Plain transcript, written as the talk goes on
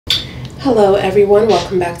Hello everyone,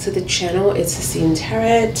 welcome back to the channel. It's the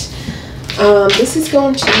Seentarotassistant. This is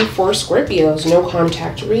going to be for Scorpios, no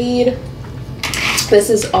contact read.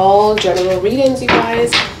 This is all general readings, you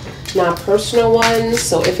guys, not personal ones.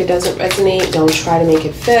 So if it doesn't resonate, don't try to make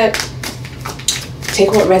it fit.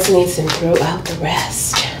 Take what resonates and throw out the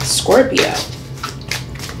rest. Scorpio.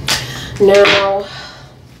 Now,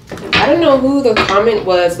 I don't know who the comment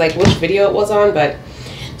was, like which video it was on, but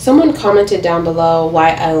someone commented down below why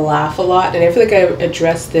I laugh a lot, and I feel like I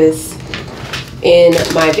addressed this in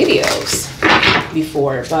my videos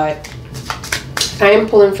before, but I am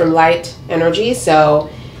pulling from light energy. So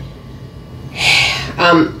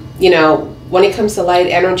you know, when it comes to light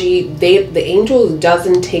energy, the angels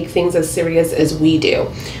doesn't take things as serious as we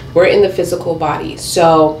do. We're in the physical body.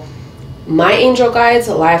 So my angel guides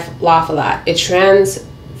laugh a lot. It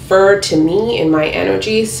transferred to me in my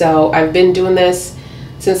energy. So I've been doing this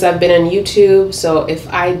since I've been on YouTube. So if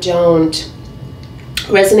I don't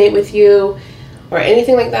resonate with you or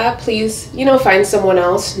anything like that, please, you know, find someone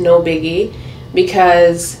else, no biggie,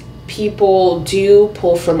 because people do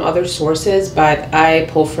pull from other sources, but I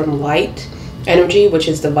pull from light energy, which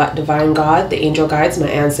is the divine God, the angel guides, my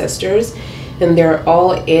ancestors, and they're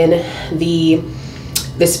all in the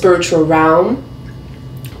spiritual realm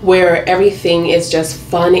where everything is just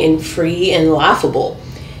fun and free and laughable.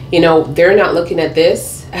 You know, they're not looking at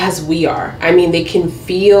this as we are. I mean, they can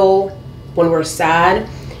feel when we're sad,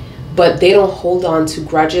 but they don't hold on to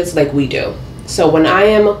grudges like we do. So when I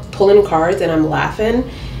am pulling cards and I'm laughing,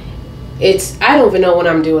 I don't even know when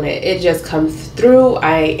I'm doing it. It just comes through.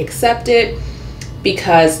 I accept it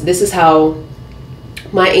because this is how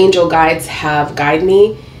my angel guides have guided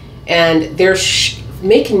me, and they're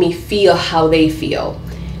making me feel how they feel.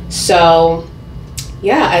 So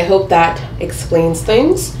yeah, I hope that explains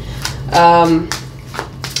things.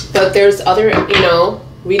 But there's other, you know,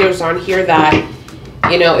 readers on here that,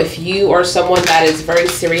 you know, if you are someone that is very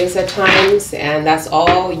serious at times and that's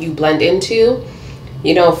all you blend into,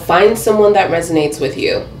 you know, find someone that resonates with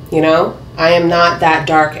you. You know, I am not that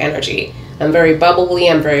dark energy. I'm very bubbly,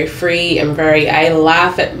 I'm very free, I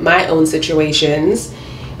laugh at my own situations,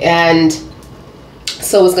 and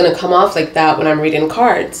so it's gonna come off like that when I'm reading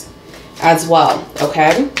cards as well,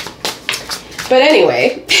 okay? But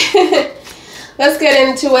anyway, let's get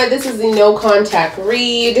into it. This is the no contact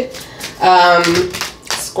read.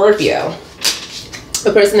 Scorpio,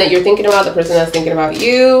 the person that you're thinking about, the person that's thinking about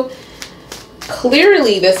you.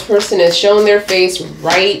 Clearly, this person is showing their face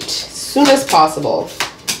right soon as possible.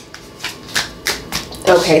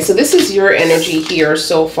 Okay, so this is your energy here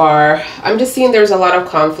so far. I'm just seeing there's a lot of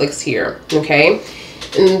conflicts here, okay?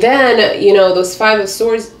 And then, you know, those Five of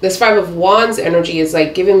Swords, this Five of Wands energy is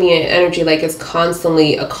like giving me an energy like it's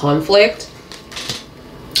constantly a conflict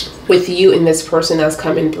with you and this person that's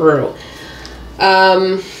coming through.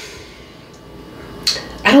 I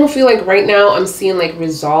don't feel like right now I'm seeing like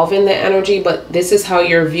resolving the energy, but this is how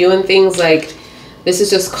you're viewing things. Like this is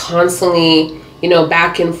just constantly, you know,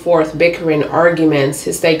 back and forth, bickering, arguments.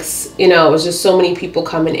 It's like, you know, it's just so many people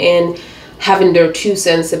coming in, having their 2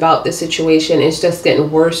 cents about the situation. It's just getting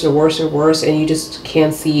worse and worse and worse, and you just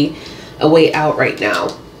can't see a way out right now.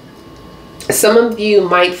 Some of you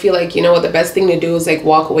might feel like, you know what, the best thing to do is like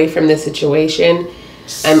walk away from this situation.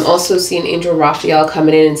 I'm also seeing Angel Raphael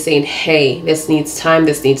coming in and saying, hey, this needs time,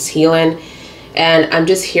 this needs healing. And I'm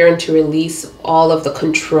just hearing to release all of the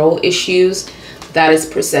control issues that is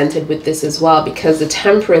presented with this as well, because the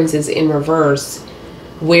Temperance is in reverse,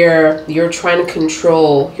 where you're trying to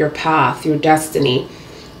control your path, your destiny.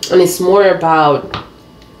 And it's more about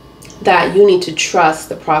that you need to trust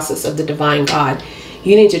the process of the divine God.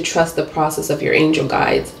 You need to trust the process of your angel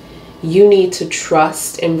guides. You need to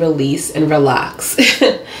trust and release and relax.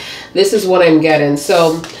 This is what I'm getting.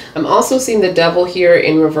 So I'm also seeing the Devil here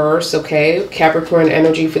in reverse, okay? Capricorn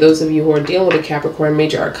energy for those of you who are dealing with a Capricorn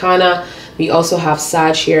major arcana. We also have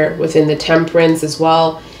Sag here within the Temperance as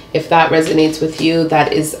well. If that resonates with you,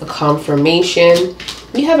 that is a confirmation.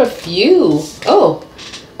 We have a few,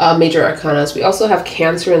 major arcanas. We also have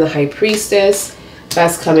Cancer and the High Priestess.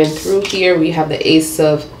 That's coming through here. We have the Ace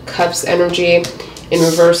of Cups energy in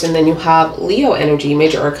reverse, and then you have Leo energy,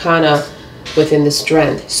 major arcana within the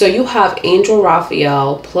Strength. So you have Angel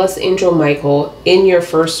Raphael plus Angel Michael in your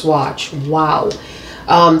first watch. Wow.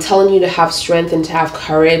 Telling you to have strength and to have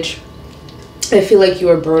courage. I feel like you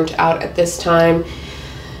are burnt out at this time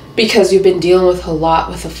because you've been dealing with a lot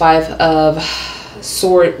with the Five of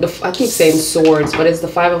Swords. I keep saying swords, but it's the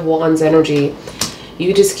Five of Wands energy.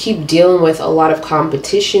 You just keep dealing with a lot of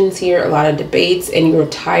competitions here, a lot of debates, and you're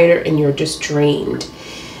tired and you're just drained.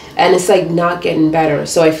 and it's like not getting better.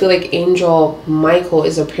 So I feel like Angel Michael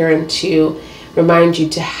is appearing to remind you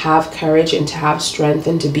to have courage and to have strength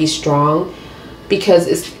and to be strong, because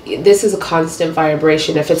this is a constant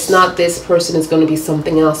vibration. If it's not this person, it's going to be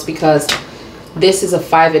something else, because this is a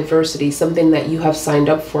 5 adversity, something that you have signed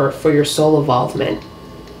up for your soul involvement,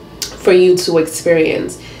 for you to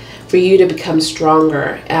experience, for you to become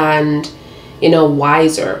stronger and, you know,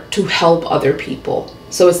 wiser, to help other people.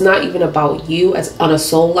 So it's not even about you as on a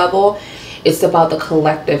soul level, it's about the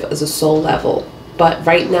collective as a soul level. But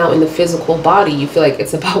right now in the physical body, you feel like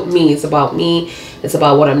it's about me, it's about me, it's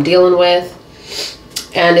about what I'm dealing with.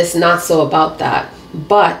 And it's not so about that.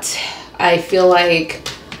 But I feel like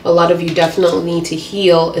a lot of you definitely need to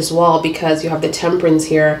heal as well, because you have the Temperance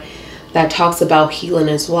here that talks about healing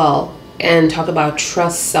as well, and talk about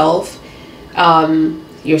trust self.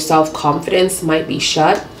 Your self-confidence might be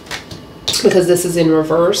shut because this is in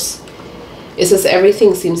reverse. It says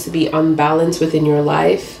everything seems to be unbalanced within your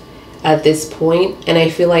life at this point. And I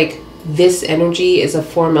feel like this energy is a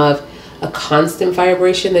form of a constant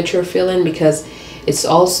vibration that you're feeling, because it's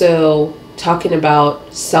also talking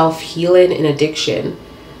about self-healing and addiction.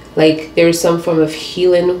 Like there's some form of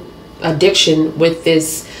healing addiction with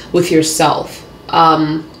this, with yourself,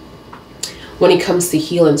 when it comes to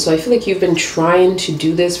healing. So I feel like you've been trying to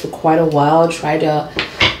do this for quite a while, try to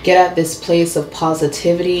get at this place of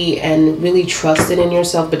positivity and really trusting in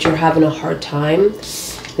yourself, but you're having a hard time.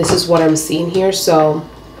 This is what I'm seeing here. So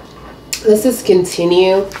let's just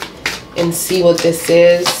continue and see what this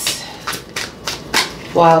is.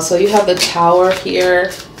 Wow, so you have the Tower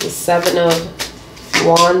here, the 7 of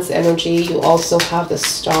Wands energy. You also have the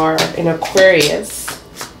Star in Aquarius.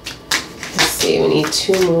 Let's see, we need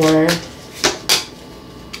 2 more.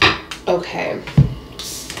 Okay.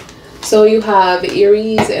 So you have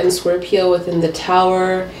Aries and Scorpio within the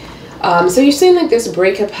Tower. So you're saying like this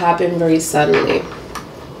breakup happened very suddenly.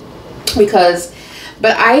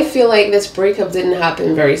 But I feel like this breakup didn't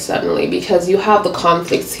happen very suddenly, because you have the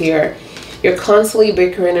conflicts here. You're constantly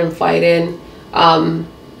bickering and fighting. And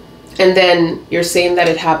then you're saying that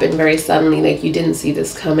it happened very suddenly, like you didn't see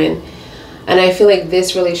this coming. And I feel like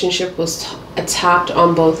this relationship was attacked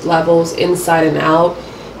on both levels, inside and out,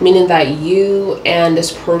 meaning that you and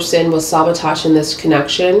this person was sabotaging this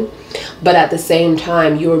connection, but at the same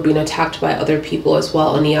time you were being attacked by other people as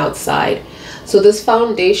well on the outside. So this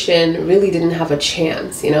foundation really didn't have a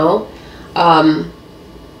chance, you know.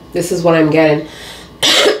 This is what I'm getting.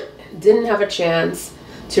 Didn't have a chance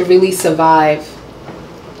to really survive.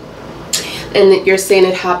 And you're saying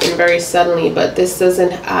it happened very suddenly, but this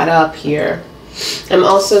doesn't add up here. I'm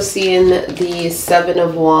also seeing the 7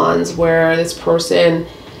 of Wands, where this person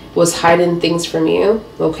was hiding things from you,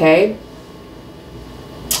 okay?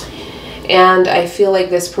 And I feel like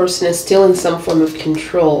this person is still in some form of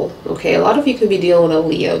control, okay? A lot of you could be dealing with a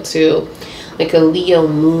Leo too, like a Leo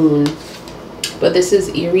moon. But this is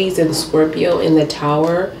Aries and Scorpio in the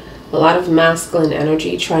Tower. A lot of masculine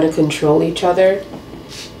energy trying to control each other.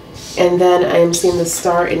 And then I am seeing the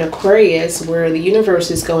Star in Aquarius, where the universe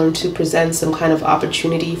is going to present some kind of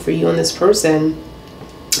opportunity for you and this person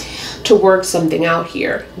to work something out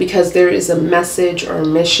here, because there is a message or a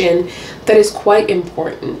mission that is quite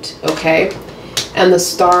important, okay? And the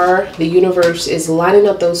Star, the universe is lining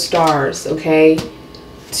up those stars, okay,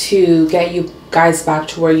 to get you guys back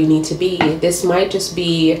to where you need to be. This might just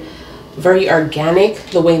be very organic,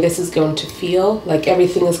 the way this is going to feel, like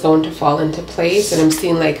everything is going to fall into place. And I'm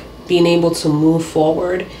seeing like being able to move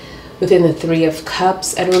forward within the 3 of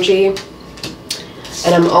Cups energy.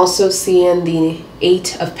 And I'm also seeing the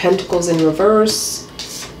 8 of Pentacles in reverse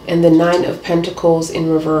and the 9 of Pentacles in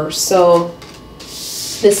reverse. So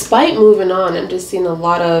despite moving on, I'm just seeing a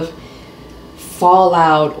lot of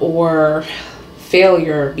fallout or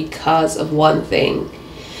failure because of one thing.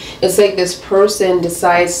 It's like this person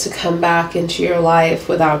decides to come back into your life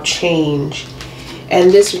without change.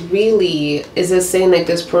 And this really is a saying like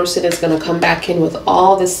this person is going to come back in with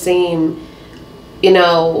all the same, you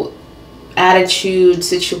know, attitude,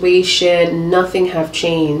 situation, nothing have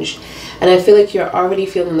changed. And I feel like you're already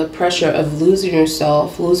feeling the pressure of losing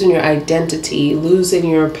yourself, losing your identity, losing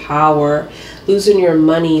your power, losing your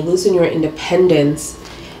money, losing your independence,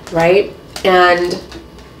 right? And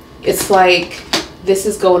it's like this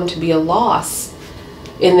is going to be a loss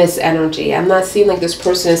in this energy. I'm not seeing like this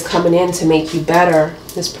person is coming in to make you better.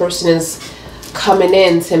 This person is coming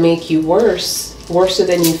in to make you worse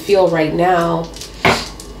than you feel right now.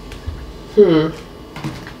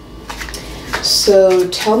 So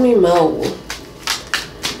tell me more.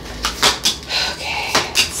 Okay,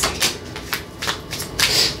 let's see.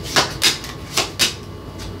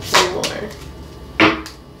 One more.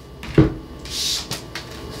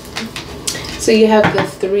 So you have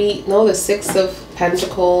the Six of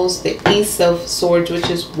Pentacles, the Ace of Swords, which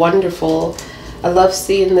is wonderful. I love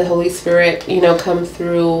seeing the Holy Spirit, you know, come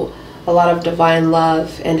through, a lot of divine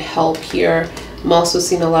love and help here. I'm also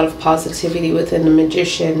seeing a lot of positivity within the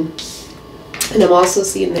Magician. And I'm also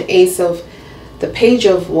seeing the Page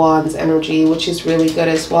of Wands energy, which is really good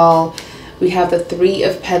as well. We have the Three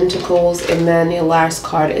of Pentacles, and then the last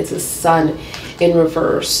card is the Sun in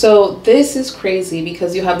reverse. So this is crazy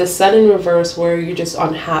because you have the Sun in reverse where you're just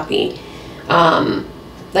unhappy.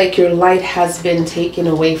 Like your light has been taken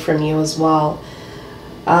away from you as well.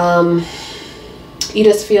 You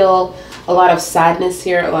just feel a lot of sadness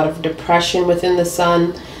here, a lot of depression within the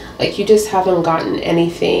Sun. Like you just haven't gotten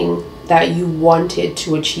anything that you wanted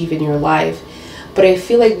to achieve in your life. But I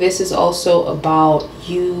feel like this is also about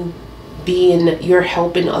you're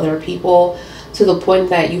helping other people to the point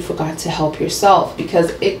that you forgot to help yourself,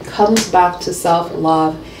 because it comes back to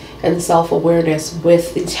self-love and self-awareness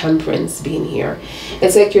with the Temperance being here.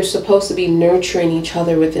 It's like you're supposed to be nurturing each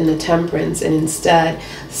other within the Temperance, and instead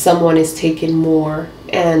someone is taking more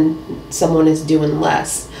and someone is doing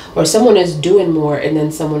less, or someone is doing more and then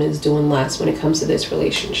someone is doing less when it comes to this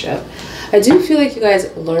relationship. I do feel like you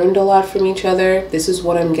guys learned a lot from each other. This is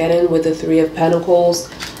what I'm getting with the Three of Pentacles.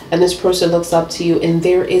 And this person looks up to you, and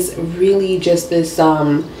there is really just this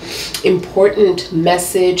important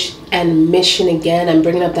message and mission. Again, I'm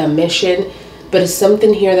bringing up that mission, but it's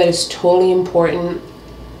something here that is totally important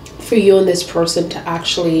for you and this person to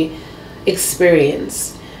actually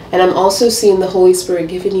experience. And I'm also seeing the Holy Spirit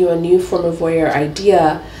giving you a new form of warrior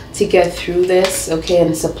idea to get through this, okay,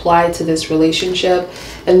 and supply to this relationship.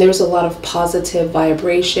 And there's a lot of positive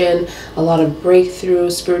vibration, a lot of breakthrough,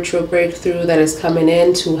 spiritual breakthrough that is coming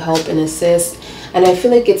in to help and assist. And I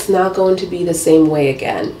feel like it's not going to be the same way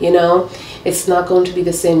again, you know? It's not going to be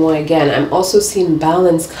the same way again. I'm also seeing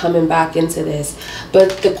balance coming back into this.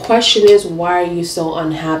 But the question is, why are you so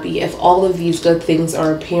unhappy if all of these good things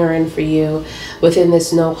are appearing for you within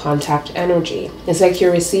this no contact energy? It's like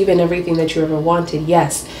you're receiving everything that you ever wanted.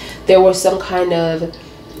 Yes, there was some kind of,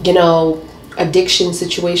 you know, addiction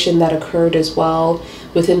situation that occurred as well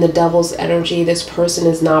within the Devil's energy. This person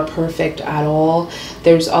is not perfect at all.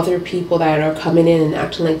 There's other people that are coming in and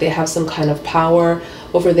acting like they have some kind of power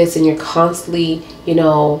over this, and you're constantly, you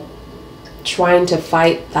know, trying to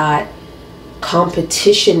fight that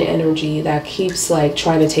competition energy that keeps like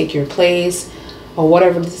trying to take your place, or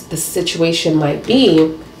whatever the situation might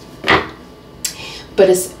be. But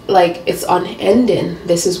it's like it's unending.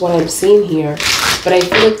 This is what I'm seeing here. But I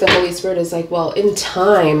feel like the Holy Spirit is like, well, in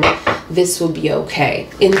time, this will be okay.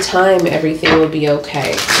 In time, everything will be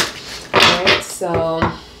okay. All right,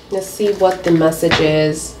 so let's see what the message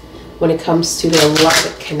is when it comes to the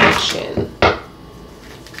love connection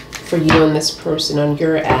for you and this person on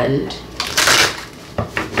your end.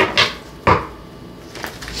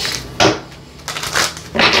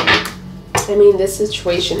 I mean, this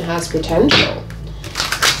situation has potential.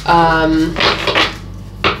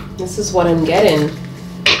 This is what I'm getting.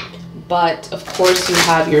 But of course you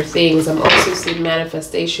have your things. I'm also seeing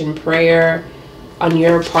manifestation prayer on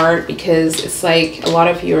your part, because it's like a lot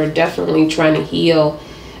of you are definitely trying to heal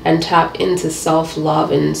and tap into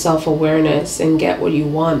self-love and self-awareness and get what you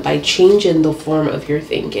want by changing the form of your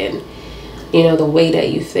thinking, you know, the way that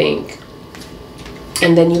you think.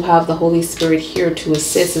 And then you have the Holy Spirit here to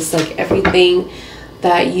assist. It's like everything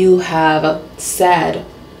that you have said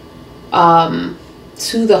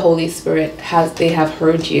to the Holy Spirit, they have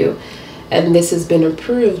heard you, and this has been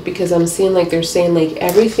approved, because I'm seeing like they're saying like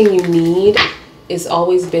everything you need is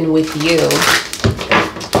always been with you.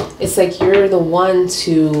 It's like you're the one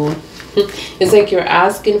to, it's like you're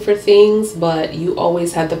asking for things, but you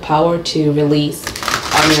always had the power to release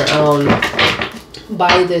on your own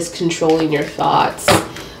by this controlling your thoughts,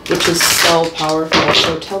 which is so powerful.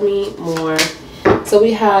 So tell me more. So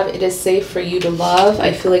we have, it is safe for you to love.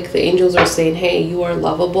 I feel like the angels are saying, hey, you are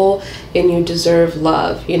lovable and you deserve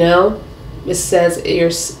love, you know? It says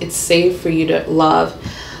it's safe for you to love.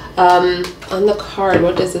 On the card,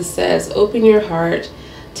 what does it says? Open your heart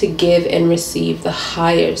to give and receive the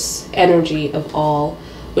highest energy of all,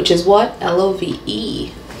 which is what?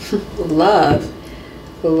 L-O-V-E. Love.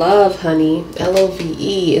 Love, honey.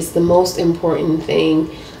 L-O-V-E is the most important thing.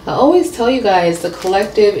 I always tell you guys, the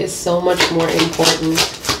collective is so much more important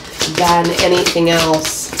than anything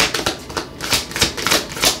else.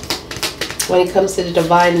 When it comes to the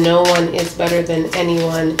divine, no one is better than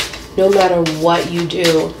anyone, no matter what you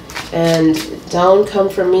do. And don't come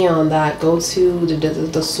for me on that. Go to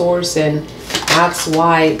the source and ask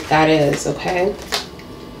why that is, okay?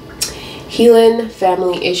 Healing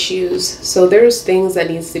family issues. So there's things that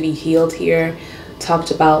needs to be healed here. Talked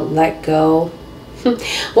about let go.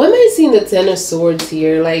 Why am I seeing the Ten of Swords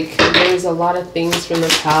here? Like there's a lot of things from the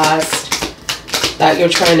past that you're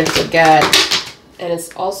trying to forget. And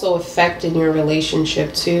it's also affecting your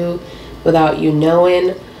relationship too without you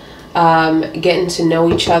knowing. Getting to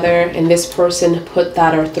know each other, and this person put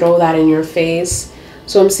that or throw that in your face.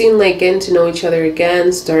 So I'm seeing like getting to know each other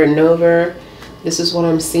again, starting over. This is what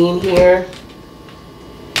I'm seeing here.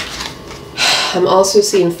 I'm also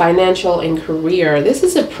seeing financial and career. This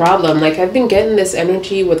is a problem. Like I've been getting this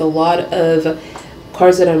energy with a lot of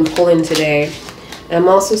cards that I'm pulling today. And I'm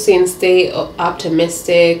also seeing stay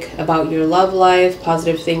optimistic about your love life.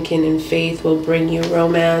 Positive thinking and faith will bring you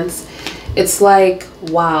romance. It's like,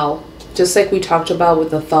 wow. Just like we talked about with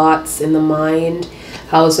the thoughts in the mind,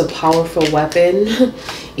 how it's a powerful weapon.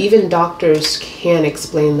 Even doctors can't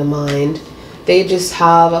explain the mind. They just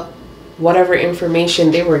have whatever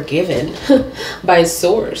information they were given by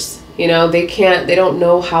source. You know, they don't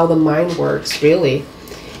know how the mind works really.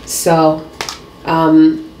 So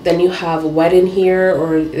then you have wedding here,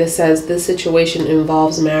 or this says this situation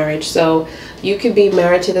involves marriage. So you could be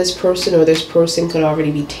married to this person, or this person could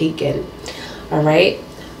already be taken. All right.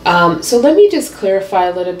 So let me just clarify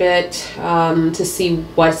a little bit to see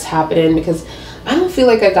what's happening, because I don't feel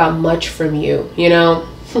like I got much from you, you know.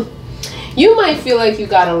 You might feel like you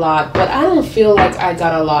got a lot, but I don't feel like I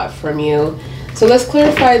got a lot from you. So let's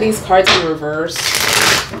clarify these cards in reverse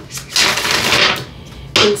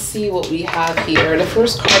and see what we have here. The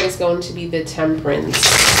first card is going to be the Temperance.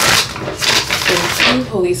 Thank you,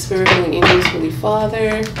 Holy Spirit, Holy Angels, Holy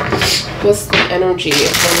Father. What's the energy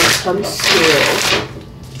when it comes to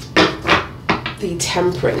the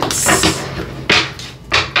Temperance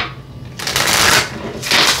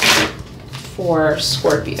for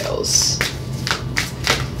Scorpios?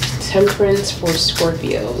 Temperance for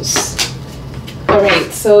Scorpios.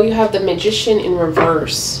 Alright, so you have the Magician in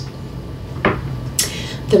reverse.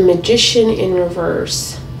 The Magician in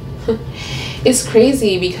reverse. It's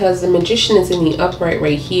crazy because the Magician is in the upright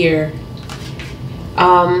right here.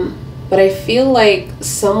 But I feel like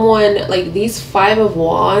someone, like these Five of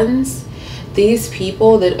Wands, these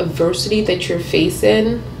people, the adversity that you're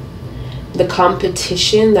facing, the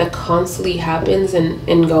competition that constantly happens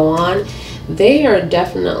and go on, they are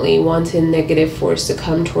definitely wanting negative force to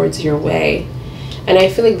come towards your way. And I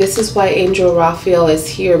feel like this is why Angel Raphael is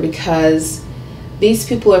here, because these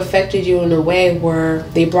people affected you in a way where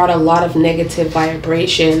they brought a lot of negative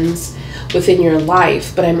vibrations within your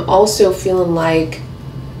life. But I'm also feeling like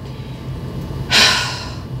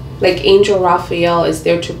Angel Raphael is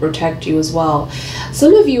there to protect you as well.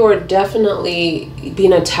 Some of you are definitely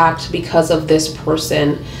being attacked because of this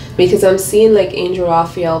person, because I'm seeing like Angel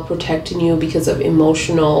Raphael protecting you because of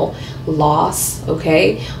emotional loss,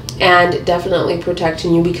 okay? And definitely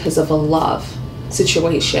protecting you because of a love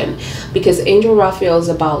situation, because Angel Raphael is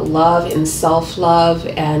about love and self-love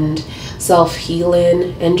and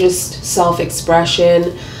self-healing and just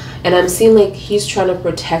self-expression. And I'm seeing like he's trying to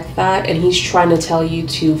protect that, and he's trying to tell you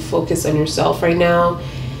to focus on yourself right now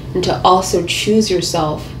and to also choose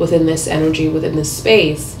yourself within this energy, within this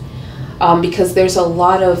space, because there's a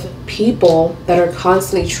lot of people that are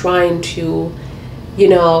constantly trying to, you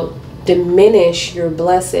know, diminish your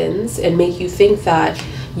blessings and make you think that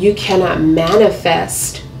you cannot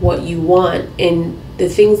manifest what you want, and the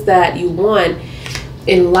things that you want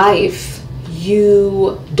in life,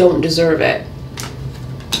 you don't deserve it.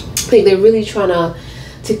 Like they're really trying to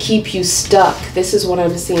keep you stuck. This is what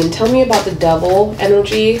I'm seeing. Tell me about the Devil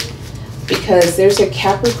energy, because there's a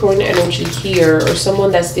Capricorn energy here, or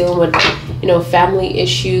someone that's dealing with, you know, family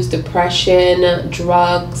issues, depression,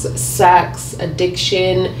 drugs, sex,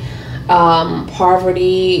 addiction,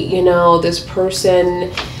 poverty. You know, this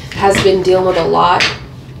person has been dealing with a lot,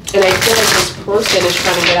 and I feel like this person is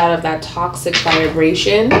trying to get out of that toxic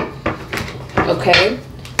vibration. Okay,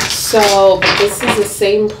 so but this is the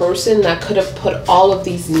same person that could have put all of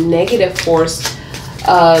these negative force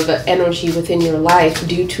of energy within your life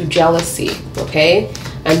due to jealousy. Okay,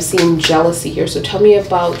 I'm seeing jealousy here. So tell me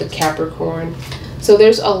about the Capricorn. So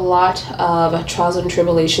there's a lot of trials and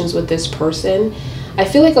tribulations with this person. I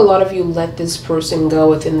feel like a lot of you let this person go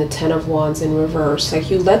within the Ten of Wands in reverse. Like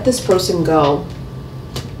you let this person go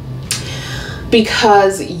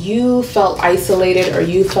because you felt isolated, or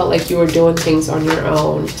you felt like you were doing things on your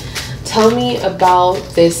own. Tell me about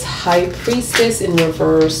this High Priestess in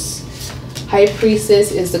reverse. High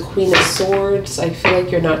Priestess is the Queen of Swords. I feel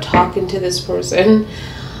like you're not talking to this person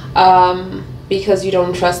because you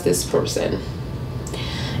don't trust this person.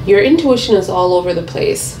 Your intuition is all over the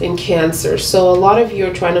place in Cancer. So a lot of you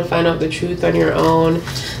are trying to find out the truth on your own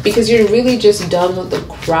because you're really just done with the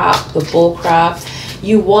crap, the bull crap.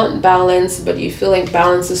 You want balance, but you feel like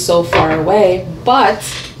balance is so far away. But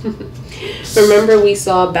remember, we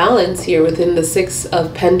saw balance here within the Six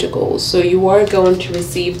of Pentacles. So you are going to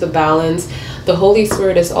receive the balance. The Holy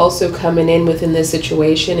Spirit is also coming in within this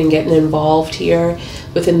situation and getting involved here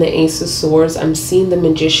within the Ace of Swords. I'm seeing the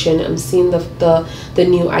Magician. I'm seeing the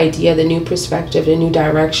new idea, the new perspective, the new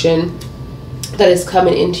direction that is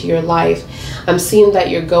coming into your life. I'm seeing that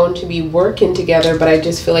you're going to be working together, but I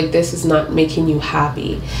just feel like this is not making you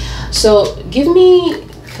happy. So give me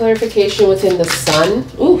clarification within the Sun.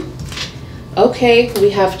 Ooh. Okay,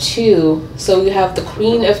 we have two. So you have the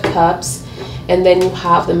Queen of Cups, and then you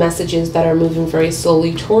have the messages that are moving very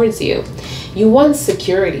slowly towards you. You want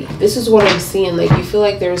security. This is what I'm seeing. Like, you feel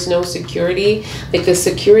like there's no security. Like, the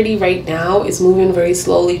security right now is moving very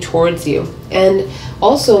slowly towards you. And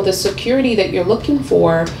also, the security that you're looking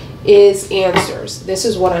for is answers. This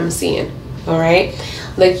is what I'm seeing. All right?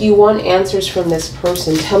 Like, you want answers from this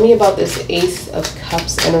person. Tell me about this Ace of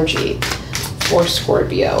Cups energy for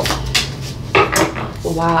Scorpio.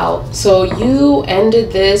 Wow. So you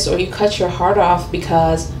ended this, or you cut your heart off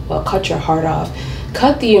because, well, cut your heart off.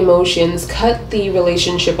 Cut the emotions, cut the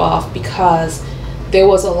relationship off because there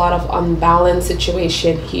was a lot of unbalanced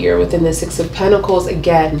situation here within the Six of Pentacles.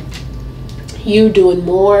 Again, you doing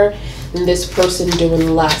more and this person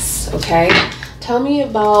doing less, okay? Tell me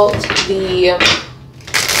about the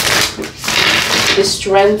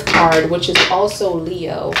Strength card, which is also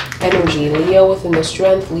Leo energy. Leo within the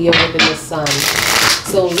Strength, Leo within the Sun.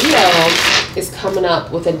 So Leo is coming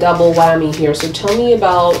up with a double whammy here. So tell me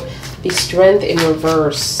about the Strength in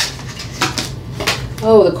reverse.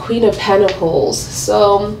 Oh, the Queen of Pentacles.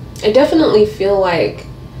 So I definitely feel like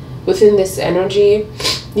within this energy,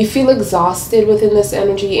 you feel exhausted within this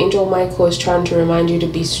energy. Angel Michael is trying to remind you to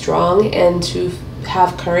be strong and to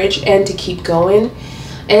have courage and to keep going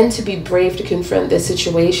and to be brave to confront this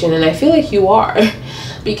situation. And I feel like you are,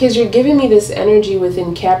 because you're giving me this energy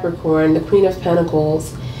within Capricorn, the Queen of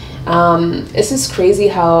Pentacles. It's just crazy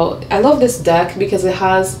how I love this deck because it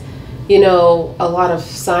has, you know, a lot of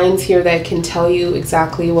signs here that can tell you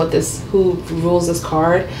exactly what this, who rules this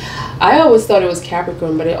card. I always thought it was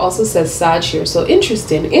Capricorn, but it also says Sag here. So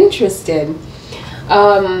interesting.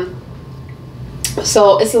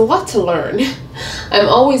 So it's a lot to learn. I'm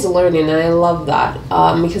always learning, and I love that,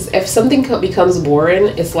 because if something becomes boring,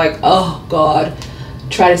 it's like, oh God,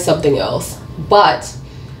 try something else. But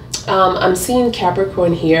I'm seeing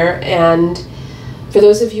Capricorn here, and for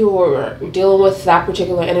those of you who are dealing with that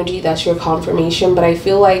particular energy, that's your confirmation. But I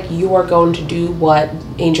feel like you are going to do what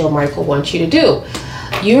Angel Michael wants you to do.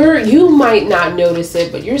 You might not notice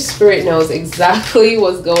it, but your spirit knows exactly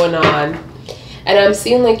what's going on. And I'm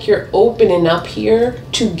seeing like you're opening up here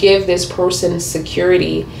to give this person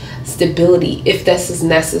security, stability, if this is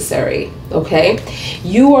necessary, okay?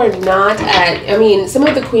 You are not at, I mean, some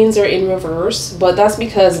of the queens are in reverse, but that's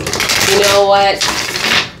because, you know what?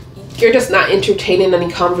 You're just not entertaining any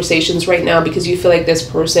conversations right now because you feel like this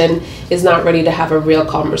person is not ready to have a real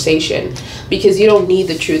conversation, because you don't need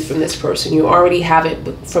the truth from this person. You already have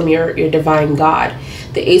it from your divine God.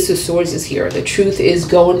 The Ace of Swords is here. The truth is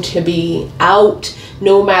going to be out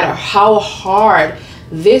no matter how hard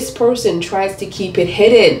this person tries to keep it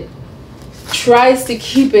hidden. Tries to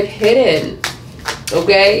keep it hidden.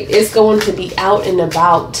 Okay? It's going to be out and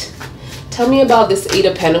about. Tell me about this Eight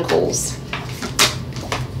of Pentacles.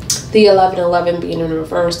 The 11-11 being in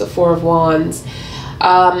reverse, the Four of Wands.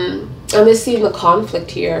 I'm just seeing the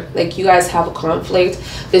conflict here. Like, you guys have a conflict.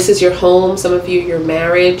 This is your home. Some of you, your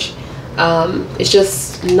marriage. It's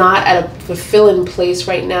just not at a fulfilling place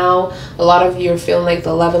right now. A lot of you are feeling like the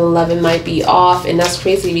 11-11 might be off, and that's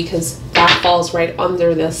crazy because that falls right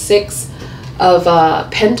under the Six of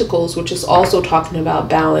Pentacles, which is also talking about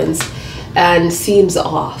balance, and seems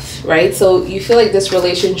off, right? So you feel like this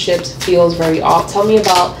relationship feels very off. Tell me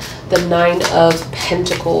about the Nine of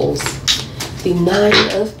Pentacles. The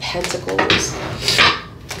Nine of Pentacles.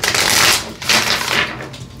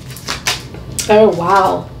 Oh,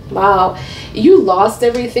 wow. Wow. You lost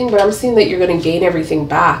everything, but I'm seeing that you're going to gain everything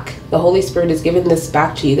back. The Holy Spirit is giving this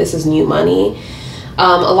back to you. This is new money.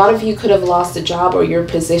 A lot of you could have lost a job or your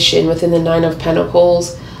position within the Nine of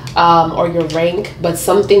Pentacles, or your rank, but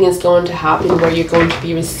something is going to happen where you're going to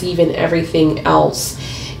be receiving everything else.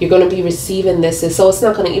 You're going to be receiving this, so it's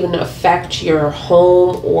not going to even affect your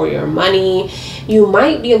home or your money. You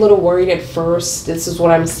might be a little worried at first. This is what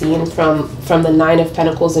I'm seeing from the Nine of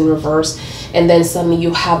Pentacles in reverse. And then suddenly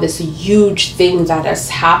you have this huge thing that has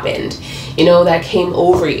happened, you know, that came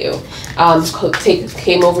over you,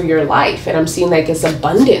 came over your life. And I'm seeing like it's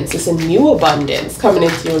abundance. It's a new abundance coming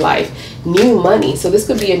into your life, new money. So this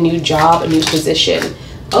could be a new job, a new position.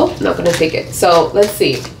 Oh, not going to take it. So let's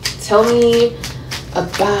see. Tell me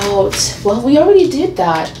about, well, we already did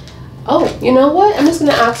that. Oh, you know what? I'm just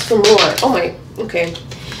going to ask for more. Oh my, okay.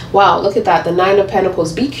 Wow, look at that. The 9 of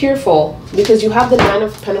Pentacles. Be careful, because you have the 9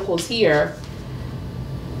 of Pentacles here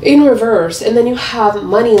in reverse, and then you have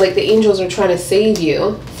money, like the angels are trying to save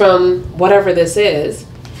you from whatever this is.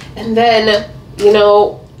 And then, you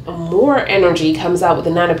know, more energy comes out with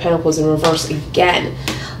the 9 of Pentacles in reverse again.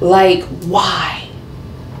 Like, why?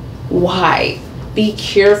 Why? Be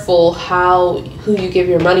careful who you give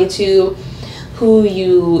your money to, who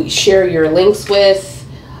you share your links with.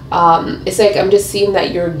 It's like I'm just seeing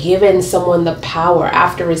that you're giving someone the power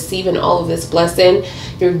after receiving all of this blessing.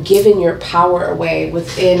 You're giving your power away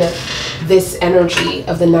within this energy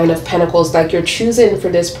of the 9 of Pentacles. Like you're choosing for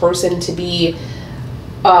this person to be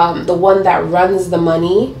the one that runs the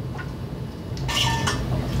money.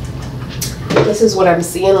 This is what I'm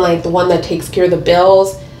seeing, like the one that takes care of the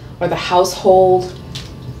bills or the household.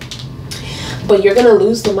 But you're going to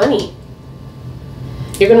lose the money.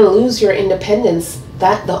 You're going to lose your independence.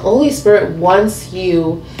 That the Holy Spirit wants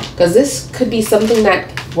you, because this could be something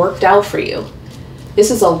that worked out for you. This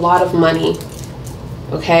is a lot of money,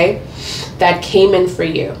 okay, that came in for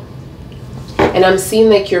you. And I'm seeing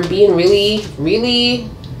like you're being really, really,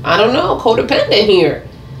 I don't know, codependent here.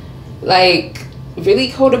 Like really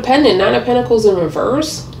codependent. 9 of Pentacles in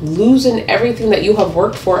reverse, losing everything that you have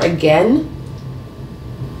worked for again.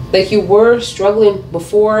 Like you were struggling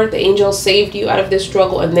before, the angel saved you out of this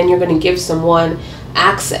struggle, and then you're going to give someone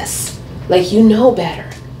access. Like you know better.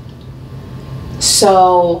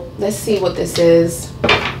 So let's see what this is.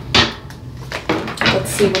 Let's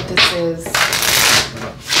see what this is.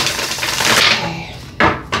 Okay.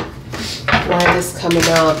 Why is this coming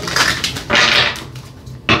up?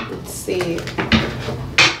 Let's see.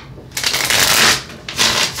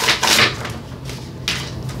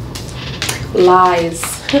 Lies.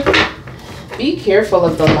 Be careful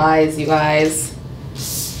of the lies, you guys.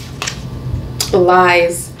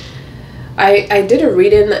 Lies. I did a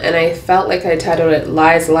reading and I felt like I titled it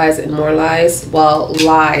Lies, Lies, and More Lies. Well,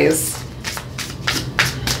 lies.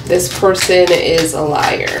 This person is a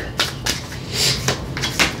liar.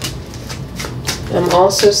 I'm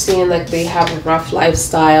also seeing like they have a rough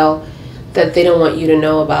lifestyle that they don't want you to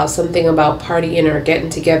know about. Something about partying or getting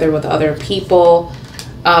together with other people.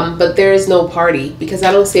 But there is no party because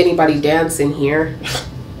I don't see anybody dancing here.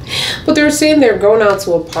 But they're saying they're going out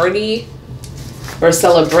to a party or a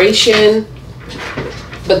celebration,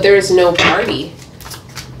 but there is no party.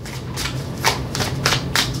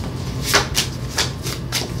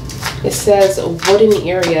 It says a wooden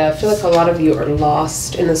area. I feel like a lot of you are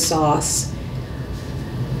lost in the sauce.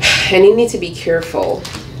 And you need to be careful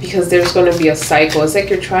because there's going to be a cycle. It's like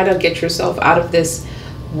you're trying to get yourself out of this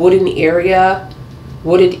wooded area,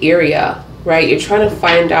 right? You're trying to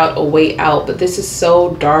find out a way out, but this is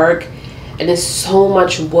so dark and there's so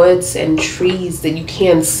much woods and trees that you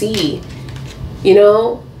can't see. You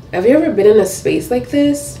know, have you ever been in a space like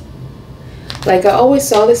this? Like I always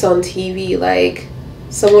saw this on TV, like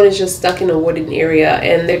someone is just stuck in a wooded area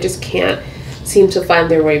and they just can't seem to find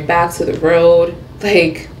their way back to the road.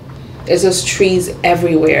 Like there's just trees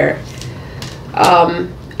everywhere. And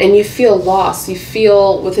you feel lost. You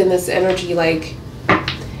feel within this energy like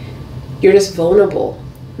you're just vulnerable,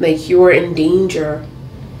 like you're in danger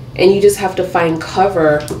and you just have to find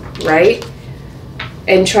cover, right?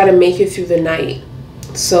 And try to make it through the night.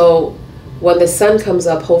 So when the sun comes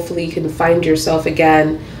up, hopefully you can find yourself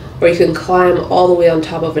again, or you can climb all the way on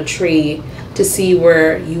top of a tree to see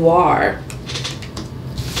where you are,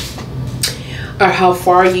 or how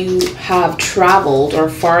far you have traveled, or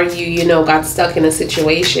far you know, got stuck in a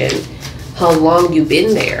situation, how long you've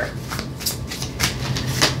been there.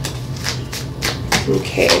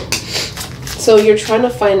 Okay, so you're trying to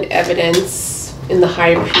find evidence in the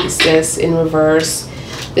High Priestess in reverse.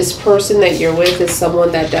 This person that you're with is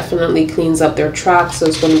someone that definitely cleans up their tracks, so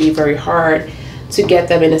it's going to be very hard to get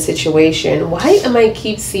them in a situation. Why am I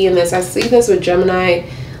keep seeing this? I see this with Gemini,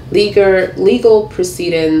 legal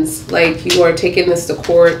proceedings, like you are taking this to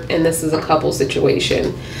court and this is a couple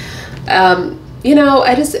situation. You know,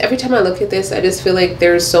 every time I look at this, I just feel like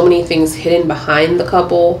there's so many things hidden behind the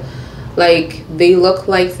couple. Like they look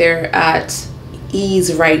like they're at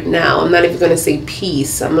ease right now. I'm not even going to say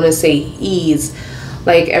peace. I'm going to say ease.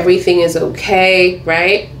 Like everything is okay,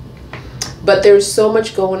 right? But there's so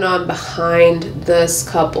much going on behind this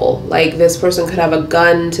couple. Like, this person could have a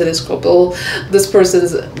gun to this couple, this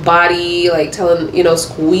person's body, like telling, you know,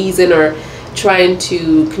 squeezing or trying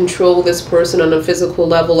to control this person on a physical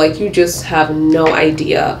level. Like, you just have no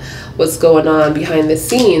idea what's going on behind the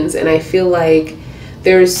scenes. And I feel like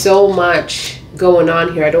there's so much going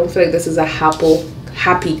on here. I don't feel like this is a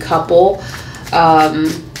happy couple.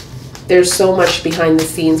 There's so much behind the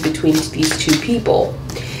scenes between these two people.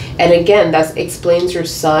 And again, that explains your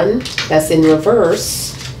sun. That's in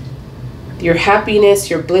reverse. Your happiness,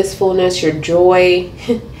 your blissfulness, your joy.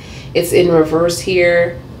 It's in reverse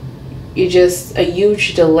here. You just, a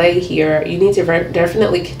huge delay here. You need to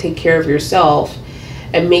definitely take care of yourself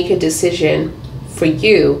and make a decision for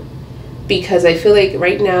you. Because I feel like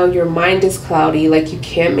right now your mind is cloudy. Like, you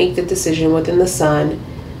can't make the decision within the sun.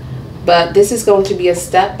 But this is going to be a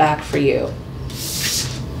step back for you.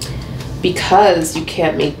 Because you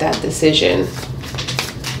can't make that decision.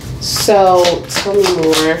 So, tell me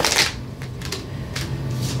more.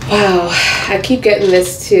 Wow, I keep getting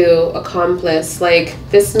this to accomplice. Like,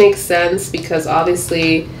 this makes sense because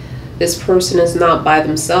obviously this person is not by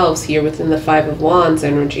themselves here within the Five of Wands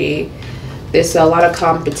energy. There's a lot of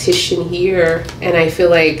competition here. And I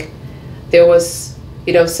feel like there was,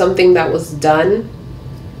 you know, something that was done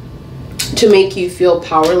to make you feel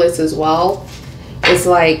powerless as well. It's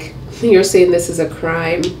like, you're saying this is a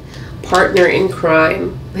crime, partner in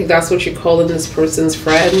crime. Like, that's what you're calling this person's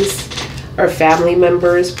friends or family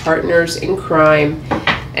members, partners in crime.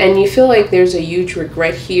 And you feel like there's a huge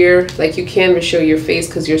regret here. Like, you can't even show your face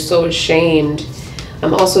because you're so ashamed.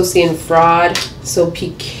 I'm also seeing fraud, so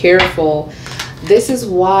be careful. This is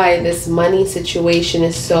why this money situation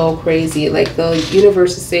is so crazy. Like, the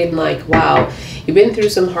universe is saying, like, wow, you've been through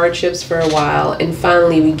some hardships for a while, and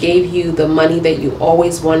finally we gave you the money that you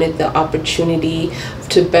always wanted, the opportunity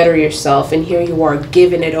to better yourself, and here you are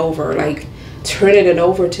giving it over, like turning it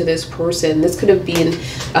over to this person. This could have been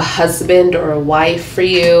a husband or a wife for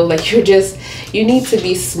you. Like, you need to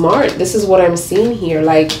be smart. This is what I'm seeing here.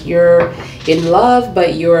 Like, you're in love,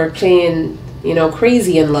 but you're playing, you know,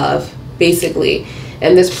 crazy in love, basically.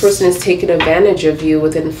 And this person is taking advantage of you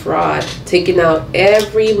within fraud, taking out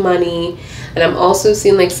every money. And I'm also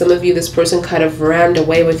seeing like some of you, this person kind of ran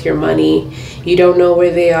away with your money. You don't know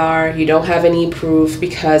where they are. You don't have any proof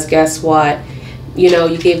because guess what? You know,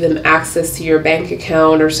 you gave them access to your bank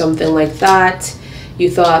account or something like that.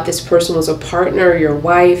 You thought this person was a partner, your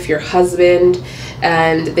wife, your husband,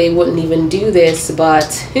 and they wouldn't even do this,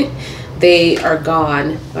 but they are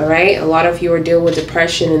gone. All right. A lot of you are dealing with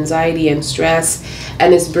depression, anxiety, and stress,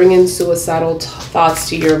 and it's bringing suicidal thoughts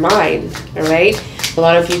to your mind. All right. A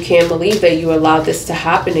lot of you can't believe that you allowed this to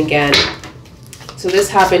happen again. So this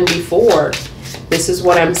happened before. This is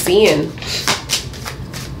what I'm seeing.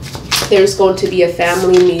 There's going to be a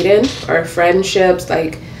family meeting or friendships,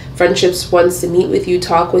 like friendships wants to meet with you,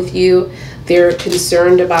 talk with you. They're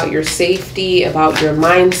concerned about your safety, about your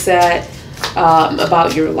mindset,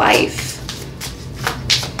 about your life.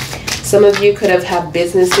 Some of you could have had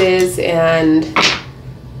businesses and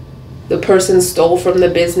the person stole from the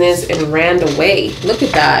business and ran away. Look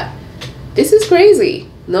at that. This is crazy.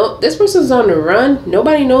 No, this person's on the run.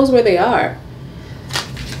 Nobody knows where they are.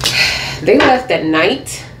 They left at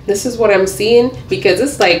night. This is what I'm seeing because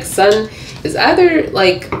it's like sun is either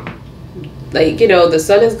like you know, the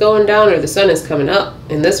sun is going down or the sun is coming up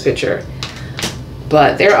in this picture.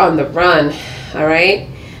 But they're on the run, all right?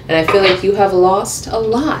 And I feel like you have lost a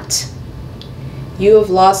lot. You have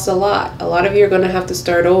lost a lot. A lot of you are going to have to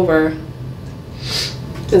start over.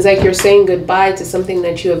 It's like you're saying goodbye to something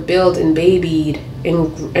that you have built and babied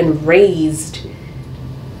and raised.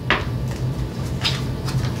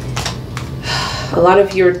 A lot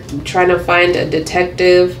of you are trying to find a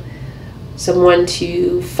detective, someone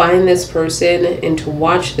to find this person and to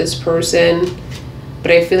watch this person.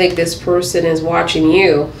 But I feel like this person is watching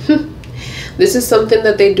you. This is something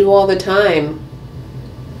that they do all the time.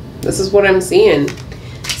 This is what I'm seeing.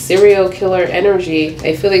 Serial killer energy.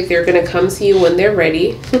 I feel like they're going to come to you when they're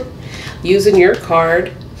ready. Using your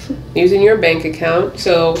card. Using your bank account.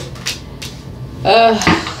 So,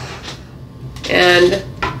 and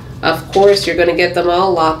of course, you're going to get them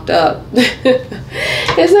all locked up.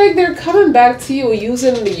 It's like they're coming back to you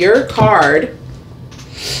using your card.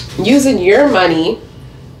 Using your money.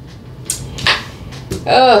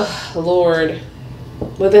 Oh, Lord.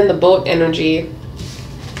 Within the boat energy.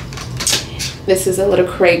 This is a little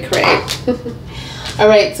cray-cray. All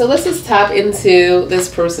right, so let's just tap into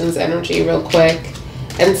this person's energy real quick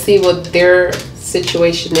and see what their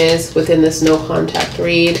situation is within this no contact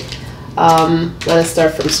read. Let us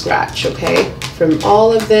start from scratch, okay? From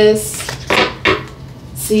all of this,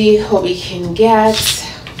 see what we can get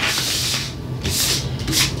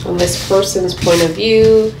from this person's point of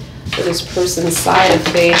view, or this person's side of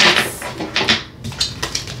things.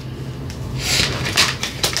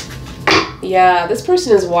 Yeah, this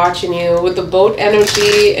person is watching you with the boat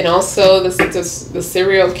energy, and also the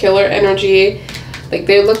serial killer energy. Like,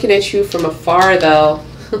 they're looking at you from afar, though.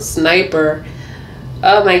 Sniper.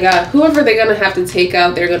 Oh my god. Whoever they're gonna have to take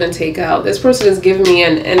out, they're gonna take out. This person is giving me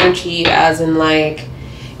an energy as in, like,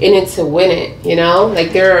 in it to win it, you know?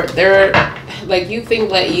 Like, they're like, you think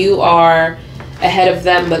that you are ahead of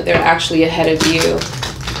them, but they're actually ahead of you.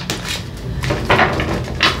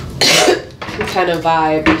 Kind of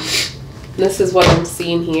vibe. This is what I'm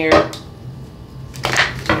seeing here.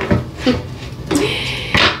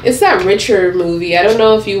 It's that Richard movie. I don't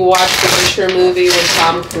know if you watched the Richard movie with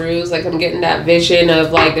Tom Cruise. Like, I'm getting that vision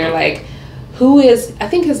of, like, they're like, who is, I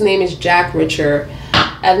think his name is Jack Reacher.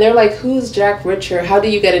 And they're like, who's Jack Reacher? How do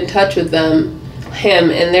you get in touch with him?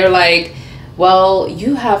 And they're like, well,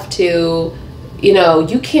 you have to, you know,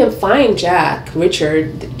 you can't find Jack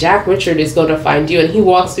Reacher. Jack Reacher is going to find you. And he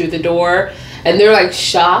walks through the door, and they're, like,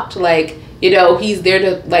 shocked. Like, you know, he's there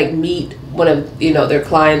to, like, meet one of, you know, their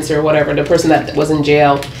clients or whatever, the person that was in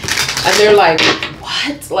jail. And they're like,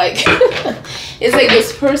 what? Like, it's like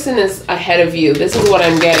this person is ahead of you. This is what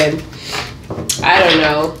I'm getting. I don't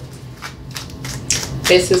know.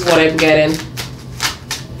 This is what I'm getting.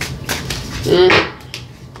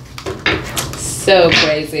 So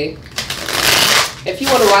crazy. If you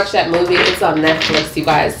want to watch that movie, it's on Netflix, you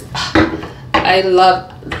guys. I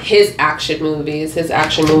love his action movies. His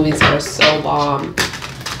action movies are so bomb.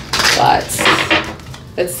 But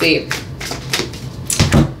let's see.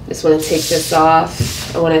 Just want to take this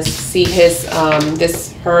off. I want to see his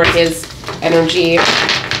his energy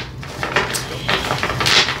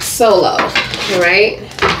solo. All right.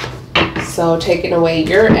 So taking away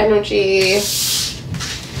your energy.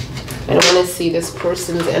 I don't want to see this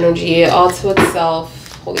person's energy all to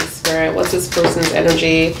itself. Holy Spirit, what's this person's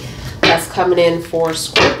energy that's coming in for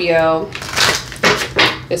Scorpio?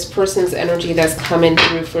 This person's energy that's coming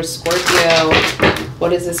through for Scorpio.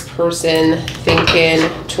 What is this person thinking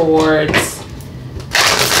towards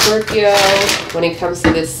Scorpio when it comes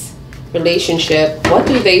to this relationship? What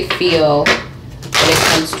do they feel when it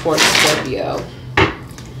comes towards Scorpio?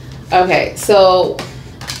 Okay, so,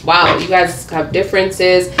 wow, you guys have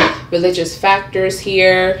differences, religious factors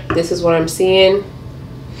here. This is what I'm seeing.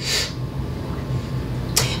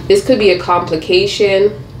 This could be a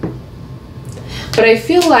complication. But I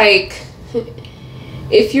feel like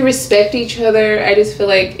if you respect each other, I just feel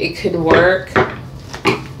like it could work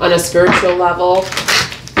on a spiritual level.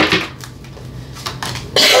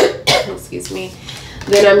 Excuse me.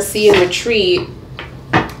 Then I'm seeing retreat.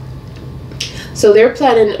 So they're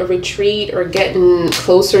planning a retreat or getting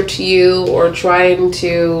closer to you or trying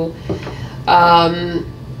to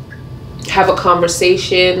have a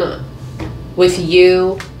conversation with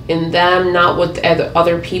you and them, not with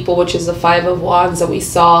other people, which is the Five of Wands that we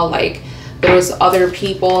saw. Like, there's other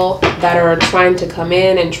people that are trying to come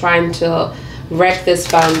in and trying to wreck this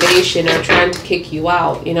foundation or trying to kick you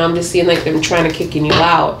out. You know, I'm just seeing like them trying to kicking you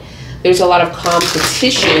out. There's a lot of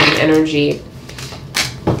competition energy.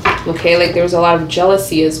 Okay, like there's a lot of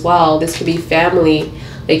jealousy as well. This could be family,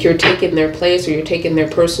 like you're taking their place or you're taking their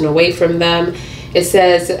person away from them. It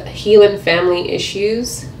says healing family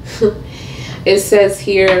issues. It says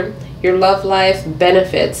here, your love life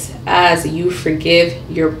benefits as you forgive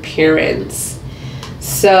your parents.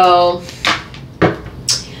 So,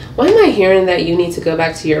 why am I hearing that you need to go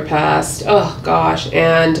back to your past? Oh gosh,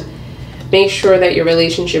 and make sure that your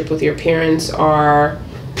relationship with your parents are,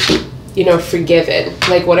 you know, forgiven.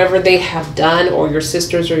 Like whatever they have done, or your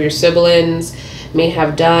sisters or your siblings may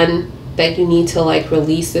have done, that you need to like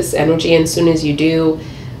release this energy. And as soon as you do,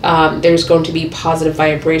 there's going to be positive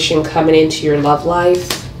vibration coming into your love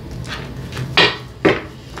life.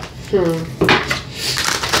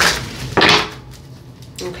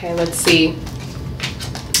 Okay, let's see.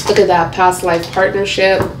 Look at that past life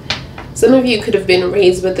partnership. Some of you could have been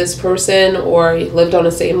raised with this person, or you lived on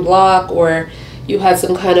the same block, or you had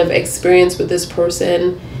some kind of experience with this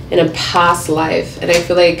person in a past life. And I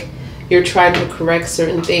feel like you're trying to correct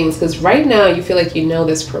certain things, because right now you feel like you know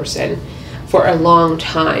this person for a long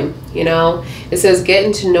time, you know? It says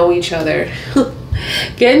getting to know each other.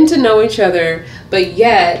 Getting to know each other, but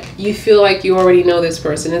yet you feel like you already know this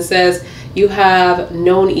person. It says you have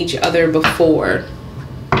known each other before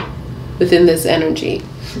within this energy.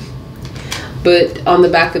 But on the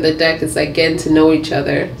back of the deck, it's like getting to know each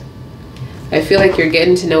other. I feel like you're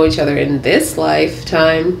getting to know each other in this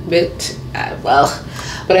lifetime, but well,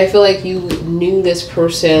 But I feel like you knew this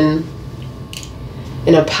person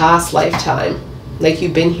in a past lifetime. Like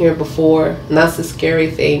you've been here before. And that's the scary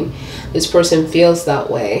thing. This person feels that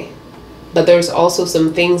way. But there's also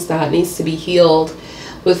some things that needs to be healed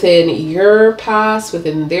within your past,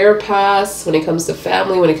 within their past, when it comes to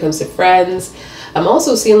family, when it comes to friends. I'm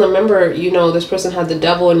also seeing, remember, you know, this person had the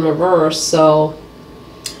devil in reverse. So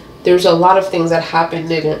there's a lot of things that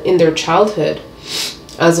happened in their childhood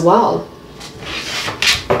as well.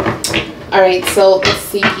 All right, so let's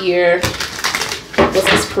see here. What's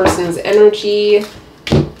this person's energy?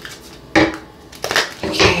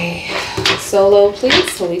 Okay, solo,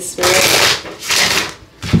 please, Holy Spirit.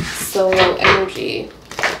 Solo energy.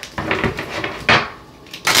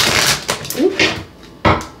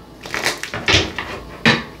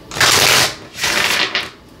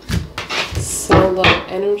 Solo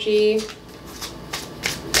energy.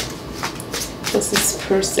 What's this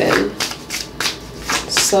person?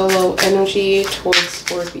 Solo energy towards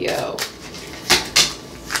Scorpio.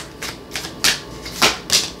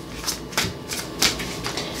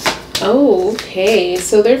 Oh, Okay,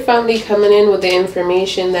 so they're finally coming in with the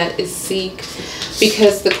information that is seek,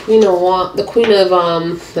 because the Queen of Wands, the Queen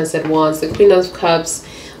of Cups,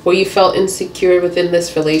 where you felt insecure within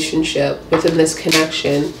this relationship, within this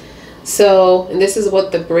connection. So, and this is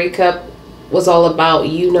what the breakup was all about,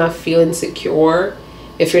 you not feeling secure.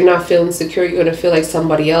 If you're not feeling secure, you're going to feel like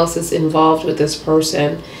somebody else is involved with this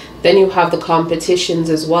person. Then you have the competitions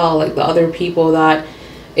as well, like the other people that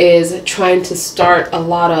is trying to start a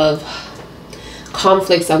lot of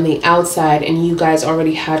conflicts on the outside, and you guys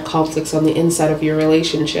already had conflicts on the inside of your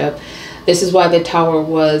relationship. This is why the Tower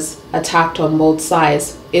was attacked on both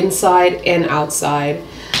sides, inside and outside.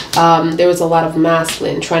 There was a lot of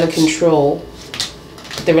masculine trying to control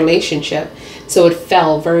the relationship, so it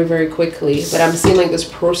fell very, very quickly. But I'm seeing like this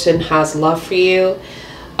person has love for you.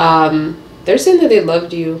 They're saying that they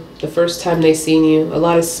loved you the first time they seen you. A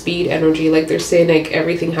lot of speed energy, like they're saying like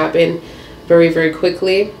everything happened very, very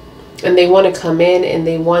quickly, and they want to come in and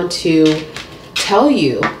they want to tell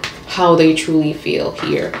you how they truly feel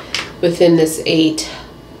here within this Eight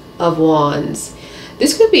of Wands.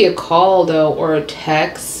 This could be a call though, or a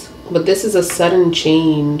text, but this is a sudden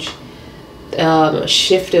change, a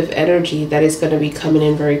shift of energy that is going to be coming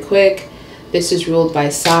in very quick. This is ruled by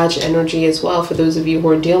Sag energy as well. For those of you who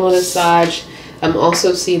are dealing with a Sag, I'm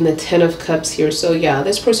also seeing the Ten of Cups here. So yeah,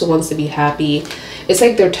 this person wants to be happy. It's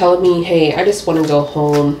like they're telling me, hey, I just want to go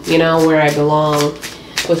home, you know, where I belong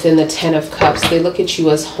within the Ten of Cups. They look at you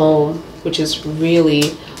as home, which is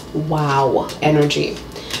really wow energy.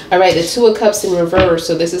 All right, the Two of Cups in reverse.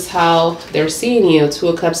 So this is how they're seeing you. Two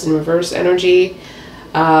of Cups in reverse energy.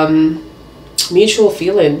 Mutual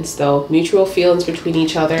feelings though. Mutual feelings between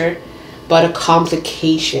each other, but a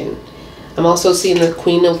complication. I'm also seeing the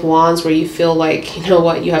Queen of Wands, where you feel like, you know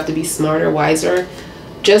what, you have to be smarter, wiser,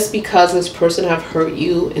 just because this person have hurt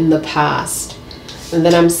you in the past. And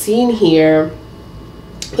then I'm seeing here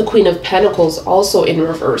the Queen of Pentacles also in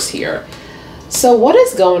reverse here. So what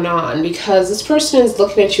is going on? Because this person is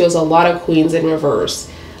looking at you as a lot of queens in reverse.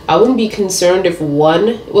 I wouldn't be concerned if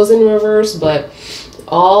one was in reverse, but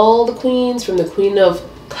all the queens, from the Queen of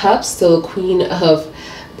Cups to the Queen of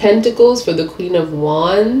Pentacles, for the Queen of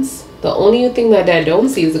Wands. The only thing that I don't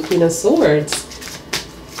see is the Queen of Swords.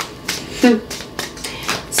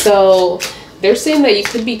 So they're saying that you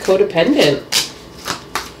could be codependent.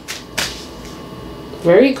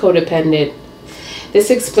 Very codependent. This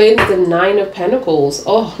explains the Nine of Pentacles.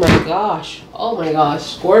 Oh my gosh. Oh my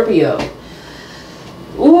gosh. Scorpio.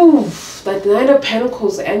 Ooh, that Nine of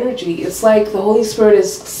Pentacles energy. It's like the Holy Spirit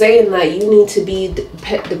is saying that you need to be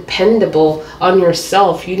dependable on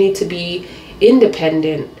yourself. You need to be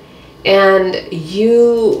independent. And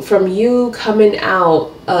from you coming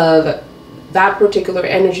out of that particular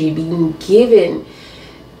energy, being given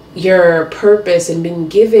your purpose and being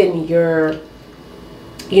given your,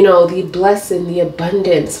 you know, the blessing, the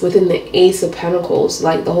abundance within the Ace of Pentacles,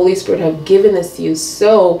 like the Holy Spirit have given this to you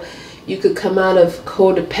so you could come out of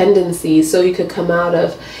codependency, so you could come out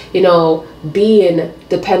of, you know, being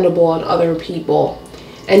dependable on other people.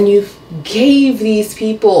 And you gave these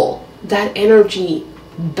people that energy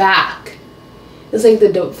back. It's like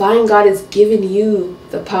the divine God is giving you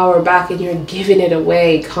the power back, and you're giving it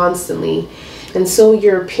away constantly. And so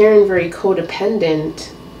you're appearing very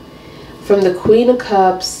codependent. From the Queen of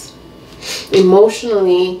Cups,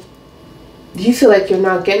 emotionally, you feel like you're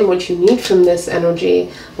not getting what you need from this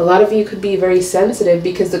energy. A lot of you could be very sensitive,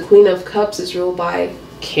 because the Queen of Cups is ruled by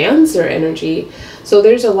Cancer energy. So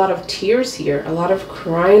there's a lot of tears here, a lot of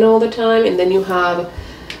crying all the time. And then you have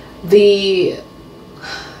the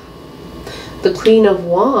The Queen of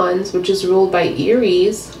Wands, which is ruled by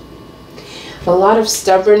Aries. A lot of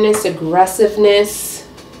stubbornness, aggressiveness,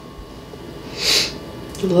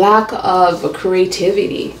 lack of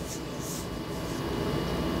creativity.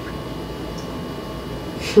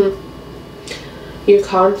 Your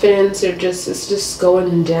confidence is just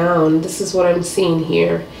going down. This is what I'm seeing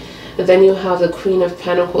here. And then you have the Queen of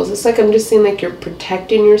Pentacles. It's like I'm just seeing like you're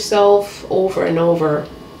protecting yourself over and over.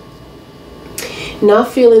 Not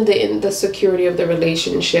feeling the security of the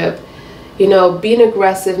relationship. You know, being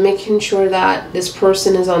aggressive, making sure that this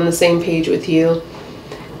person is on the same page with you.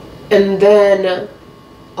 And then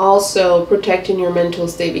also protecting your mental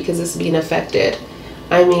state because it's being affected.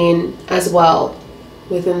 I mean, as well,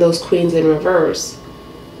 within those queens in reverse.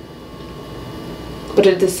 But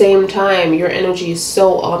at the same time, your energy is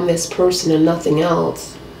so on this person and nothing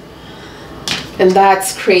else. And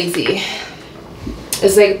that's crazy.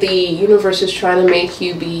 It's like the universe is trying to make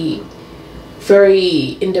you be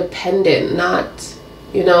very independent, not,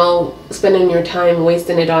 you know, spending your time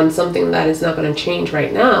wasting it on something that is not going to change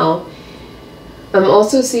right now. I'm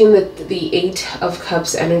also seeing that the Eight of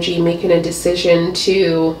Cups energy, making a decision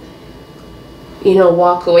to, you know,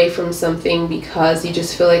 walk away from something because you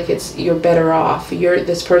just feel like you're better off.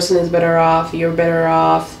 This person is better off. You're better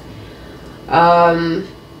off.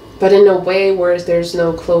 But in a way where there's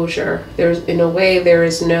no closure. In a way there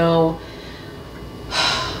is no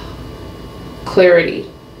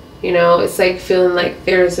clarity. You know, it's like feeling like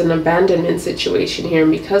there's an abandonment situation here.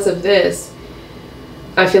 And because of this,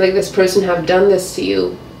 I feel like this person have done this to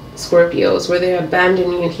you, Scorpios, where they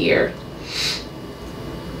abandon you here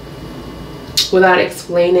without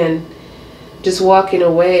explaining, just walking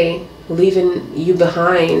away, leaving you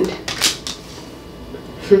behind.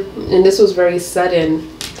 And this was very sudden.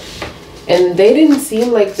 And they didn't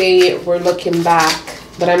seem like they were looking back,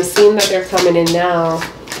 but I'm seeing that they're coming in now.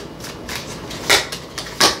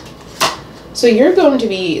 So you're going to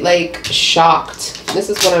be like shocked. This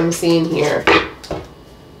is what I'm seeing here.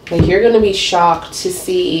 Like you're going to be shocked to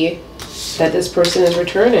see that this person is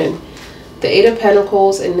returning. The Eight of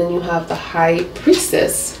Pentacles, and then you have the High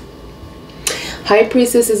Priestess. High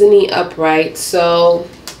Priestess is in the upright, so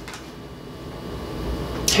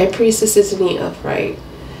High Priestess is in the upright.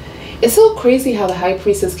 It's so crazy how the High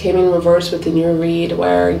Priestess came in reverse within your read,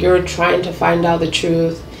 where you're trying to find out the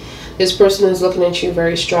truth. This person is looking at you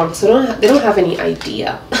very strong, so they don't have any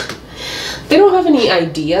idea. They don't have any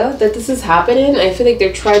idea that this is happening. I feel like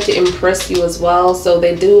they're trying to impress you as well, so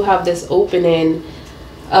they do have this opening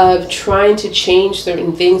of trying to change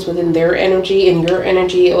certain things within their energy. And your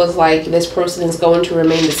energy, it was like this person is going to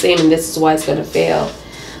remain the same, and this is why it's going to fail.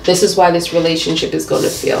 This is why this relationship is going to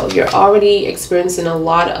fail. You're already experiencing a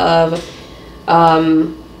lot of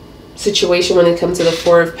situation when it comes to the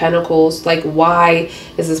Four of Pentacles. Like, why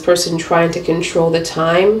is this person trying to control the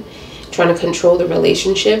time, trying to control the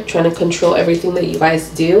relationship, trying to control everything that you guys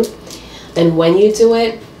do? And when you do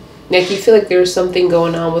it, like, you feel like there's something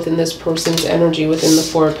going on within this person's energy within the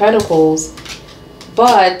Four of Pentacles.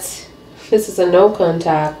 But this is a no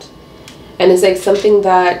contact. And it's like something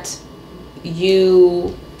that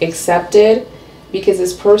you accepted because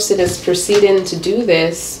this person is proceeding to do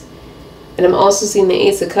this. And I'm also seeing the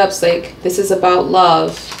Ace of Cups. Like, this is about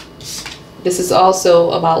love. This is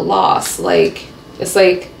also about loss. Like, it's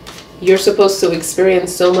like you're supposed to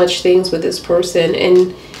experience so much things with this person,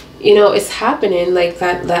 and you know, it's happening, like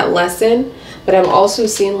that lesson. But I'm also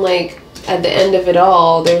seeing, like, at the end of it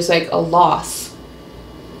all, there's like a loss.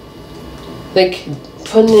 Like,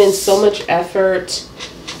 putting in so much effort,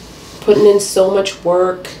 putting in so much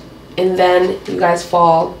work, and then you guys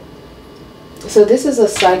fall. So this is a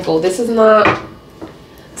cycle. This is not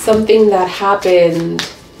something that happened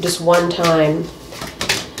just one time.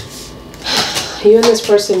 You and this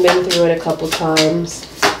person been through it a couple times.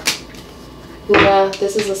 Yeah,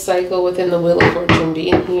 this is a cycle within the Wheel of Fortune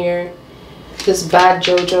being here. This bad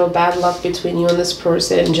JoJo, bad luck between you and this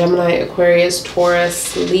person. Gemini, Aquarius,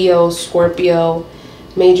 Taurus, Leo, Scorpio,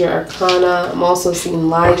 Major Arcana. I'm also seeing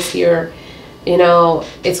lies here. You know,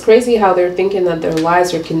 it's crazy how they're thinking that their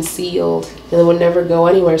lies are concealed and they would never go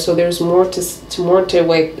anywhere. So there's more to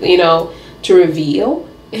like, you know, to reveal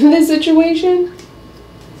in this situation.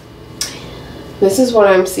 This is what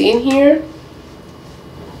I'm seeing here.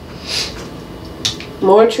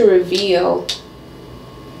 More to reveal.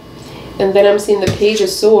 And then I'm seeing the Page of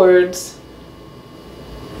Swords.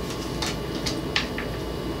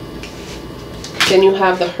 Then you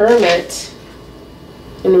have the Hermit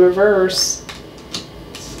in reverse.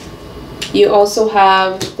 You also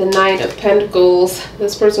have the Knight of Pentacles.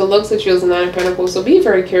 This person looks at you as the Knight of Pentacles, so be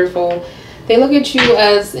very careful They look at you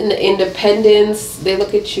as an independence. They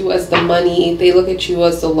look at you as the money. They look at you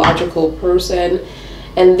as the logical person.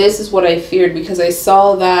 And this is what I feared, because I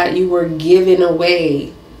saw that you were giving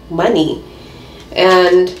away money.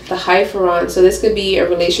 And the Hierophant. So this could be a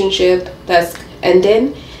relationship that's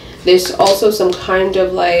ending. There's also some kind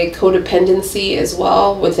of like codependency as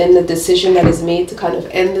well within the decision that is made to kind of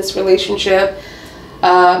end this relationship.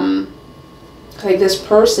 Like this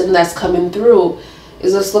person that's coming through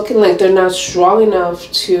is just looking like they're not strong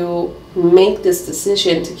enough to make this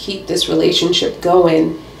decision to keep this relationship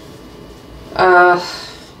going.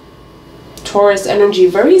 Taurus energy,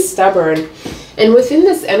 very stubborn. And within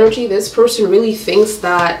this energy, this person really thinks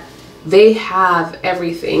that they have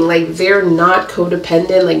everything. Like they're not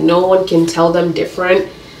codependent. Like no one can tell them different.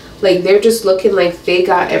 Like they're just looking like they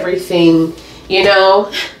got everything, you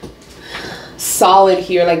know, solid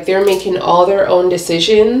here. Like they're making all their own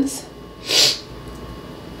decisions.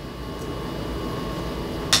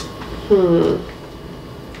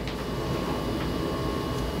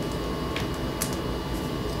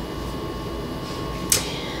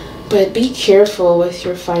 But be careful with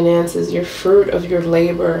your finances, your fruit of your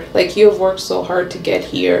labor. Like you have worked so hard to get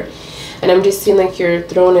here. And I'm just seeing like you're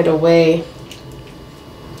throwing it away.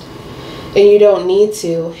 And you don't need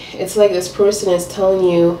to. It's like this person is telling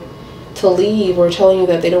you to leave or telling you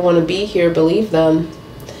that they don't want to be here. Believe them.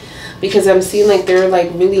 Because I'm seeing like they're like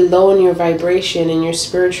really low in your vibration and your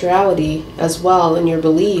spirituality as well, and your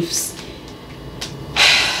beliefs.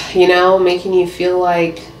 You know, making you feel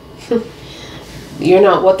like you're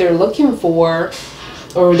not what they're looking for,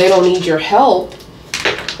 or they don't need your help,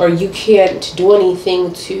 or you can't do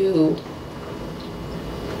anything to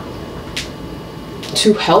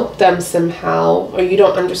help them somehow, or you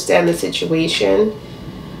don't understand the situation.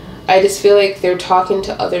 I just feel like they're talking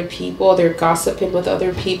to other people, they're gossiping with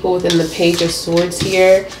other people within the Page of Swords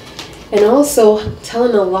here, and also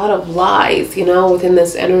telling a lot of lies, you know, within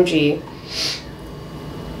this energy.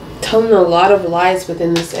 Telling a lot of lies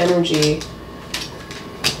within this energy.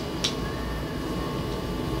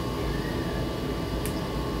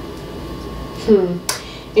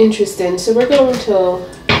 Interesting. So we're going to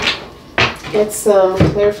get some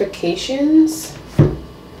clarifications.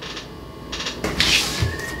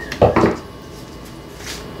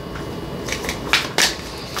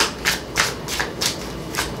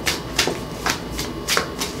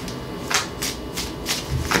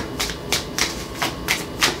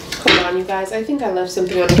 Hold on, you guys. I think I left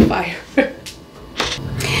something on the fire.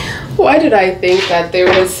 Why did I think that there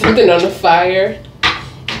was something on the fire?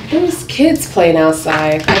 There was kids playing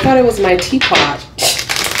outside. I thought it was my teapot.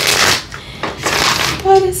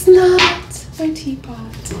 But it's not my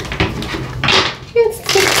teapot. It's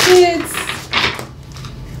the kids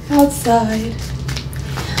outside.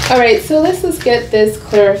 Alright, so let's just get this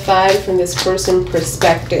clarified from this person's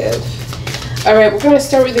perspective. Alright, we're going to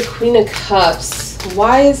start with the Queen of Cups.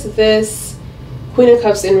 Why is this Queen of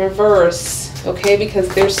Cups in reverse? Okay,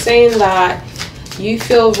 because they're saying that you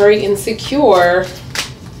feel very insecure.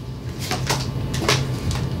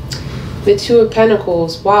 The Two of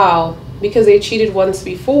Pentacles, wow, because they cheated once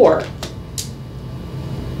before.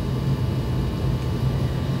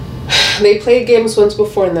 They played games once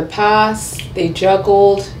before in the past. They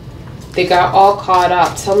juggled. They got all caught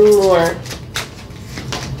up. Tell me more.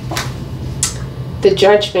 The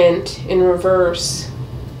Judgment in reverse.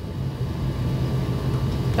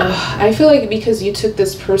 I feel like because you took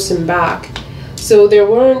this person back, so there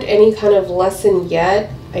weren't any kind of lesson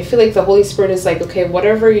yet. I feel like the Holy Spirit is like, okay,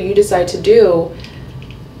 whatever you decide to do,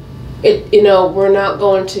 you know, we're not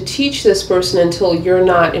going to teach this person until you're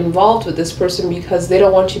not involved with this person, because they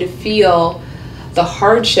don't want you to feel the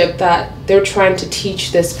hardship that they're trying to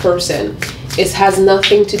teach this person. It has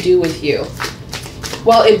nothing to do with you.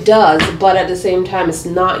 Well, it does, but at the same time, it's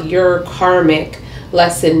not your karmic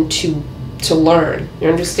lesson to learn. You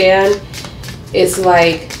understand? It's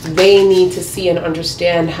like they need to see and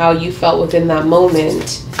understand how you felt within that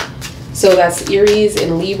moment. So that's Aries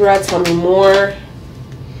and Libra. Tell me more.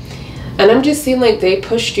 And I'm just seeing like they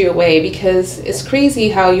pushed you away, because it's crazy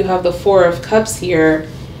how you have the Four of Cups here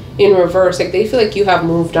in reverse. Like they feel like you have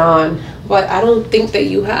moved on, but I don't think that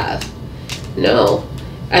you have. No.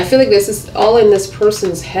 I feel like this is all in this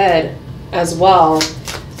person's head as well,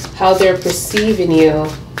 how they're perceiving you.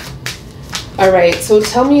 Alright, so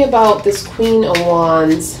tell me about this Queen of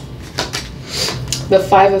Wands, the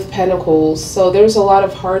Five of Pentacles. So there's a lot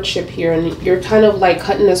of hardship here, and you're kind of like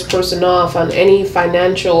cutting this person off on any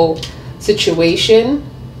financial situation.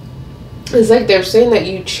 It's like they're saying that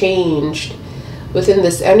you changed within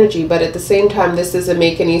this energy, but at the same time, this doesn't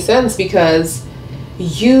make any sense, because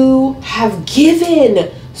you have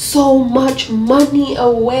given so much money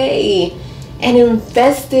away and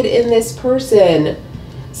invested in this person.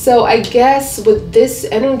 So I guess with this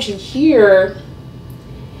energy here,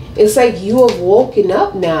 it's like you have woken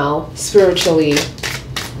up now spiritually,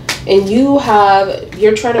 and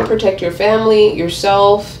you're trying to protect your family,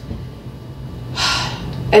 yourself,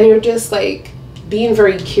 and you're just like being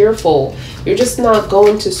very careful. You're just not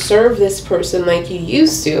going to serve this person like you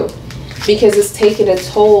used to, because it's taking a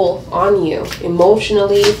toll on you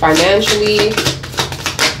emotionally, financially.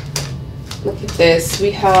 Look at this.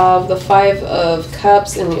 We have the 5 of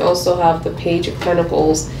Cups, and we also have the Page of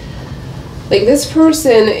Pentacles. Like, this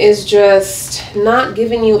person is just not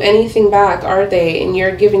giving you anything back, are they? And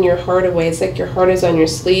you're giving your heart away. It's like your heart is on your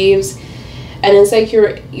sleeves. And it's like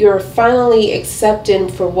you're finally accepting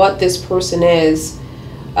for what this person is.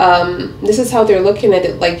 This is how they're looking at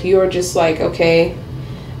it. Like, you're just like, okay,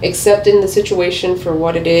 accepting the situation for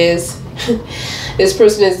what it is. This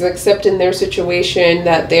person is accepting their situation,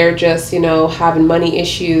 that they're just, you know, having money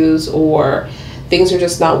issues, or things are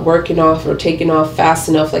just not working off or taking off fast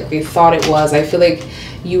enough like they thought it was. I feel like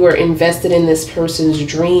you were invested in this person's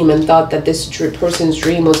dream and thought that this person's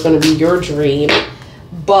dream was going to be your dream,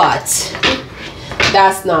 but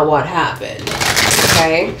that's not what happened.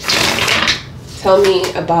 Okay, tell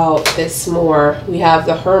me about this more. We have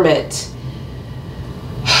the Hermit.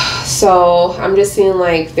 So I'm just seeing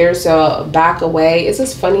like there's a back away. It's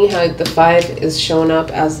just funny how the 5 is showing up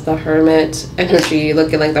as the Hermit energy,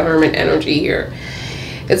 looking like the Hermit energy here.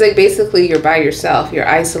 It's like basically you're by yourself, you're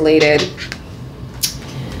isolated.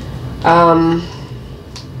 But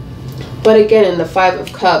again, in the 5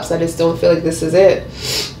 of Cups, I just don't feel like this is it.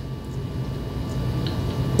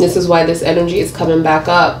 This is why this energy is coming back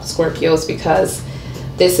up, Scorpios, because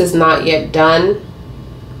this is not yet done.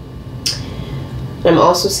 I'm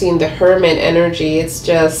also seeing the Hermit energy. It's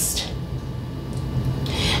just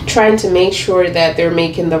trying to make sure that they're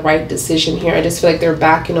making the right decision here. I just feel like they're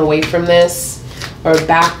backing away from this, or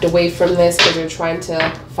backed away from this, because they're trying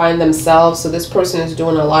to find themselves. So this person is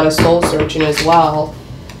doing a lot of soul searching as well.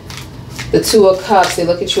 The 2 of Cups, they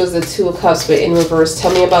look at you as the 2 of Cups, but in reverse.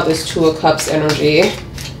 Tell me about this 2 of Cups energy.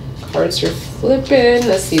 Cards are flipping.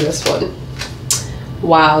 Let's see this one.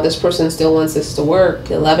 Wow, this person still wants this to work.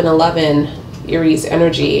 11-11. Aries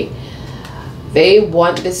energy. They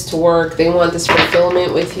want this to work. They want this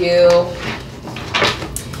fulfillment with you.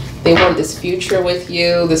 They want this future with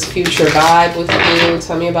you, this future vibe with you.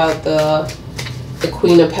 Tell me about the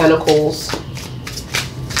Queen of Pentacles.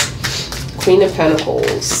 Queen of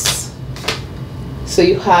Pentacles. So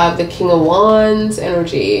you have the King of Wands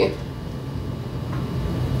energy.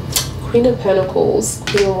 Queen of Pentacles,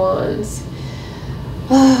 Queen of Wands.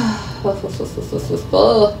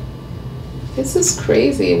 This is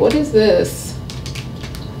crazy. What is this?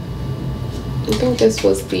 I think this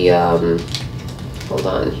was the, hold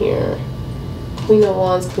on here. Queen of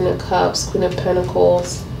Wands, Queen of Cups, Queen of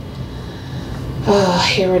Pentacles.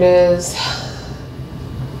 Here it is.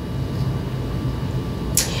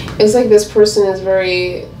 It's like this person is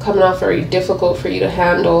coming off very difficult for you to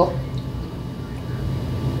handle.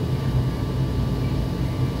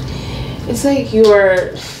 It's like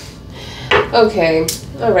you're, okay.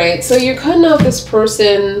 All right, so you're cutting off this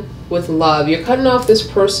person with love. You're cutting off this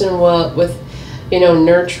person with, you know,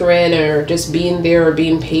 nurturing or just being there or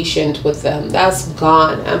being patient with them. That's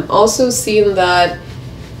gone. I'm also seeing that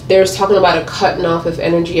there's talking about a cutting off of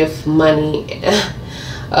energy of money,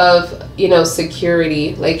 of, you know,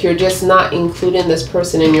 security. Like you're just not including this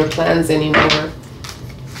person in your plans anymore,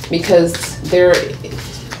 because they're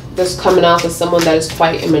just coming off as someone that is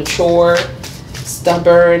quite immature,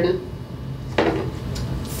 stubborn,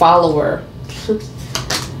 follower.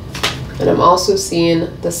 And I'm also seeing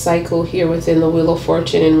the cycle here within the Wheel of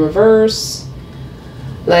Fortune in reverse.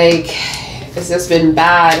 Like, it's just been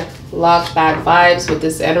bad luck, bad vibes with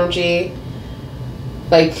this energy.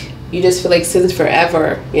 Like, you just feel like since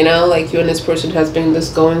forever, you know, like you and this person has been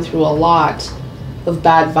just going through a lot of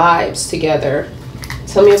bad vibes together.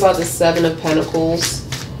 Tell me about the 7 of Pentacles.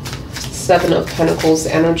 7 of Pentacles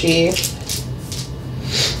energy.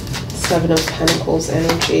 7 of Pentacles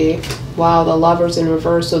energy. Wow, the Lovers in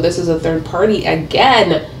reverse. So this is a third party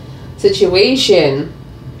again situation.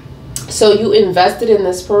 So you invested in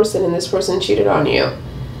this person and this person cheated on you.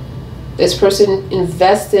 This person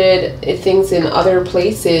invested in things in other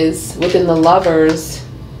places within the Lovers.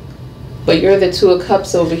 But you're the 2 of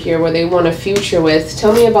Cups over here where they want a future with.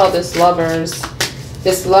 Tell me about this Lovers.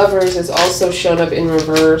 This Lovers is also shown up in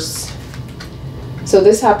reverse. So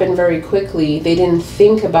this happened very quickly. They didn't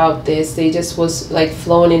think about this. They just was like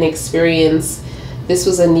flowing in experience. This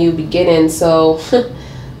was a new beginning. So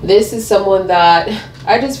this is someone that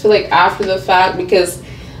I just feel like after the fact, because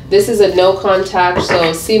this is a no contact, so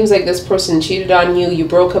it seems like this person cheated on you, you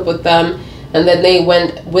broke up with them, and then they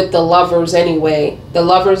went with the Lovers anyway. The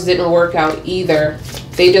Lovers didn't work out either.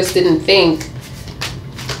 They just didn't think.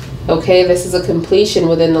 Okay, this is a completion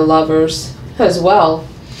within the Lovers as well.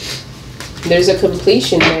 There's a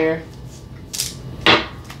completion there.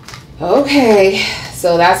 Okay,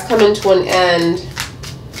 so that's coming to an end.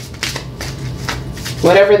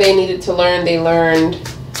 Whatever they needed to learn, they learned.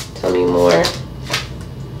 Tell me more.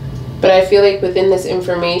 But I feel like within this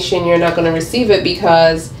information, you're not going to receive it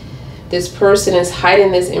because this person is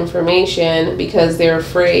hiding this information because they're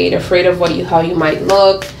afraid of what how you might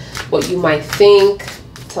look, what you might think.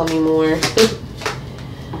 Tell me more.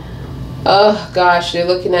 Oh gosh, they're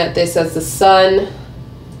looking at this as the sun.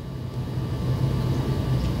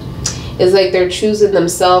 It's like they're choosing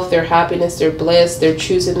themselves, their happiness, their bliss. They're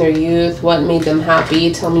choosing their youth. What made them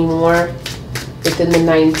happy? Tell me more. Within the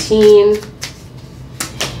 19.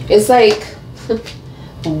 It's like,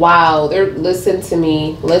 wow, listen to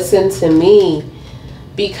me. Listen to me.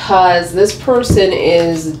 Because this person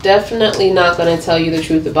is definitely not going to tell you the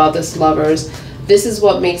truth about this Lovers. This is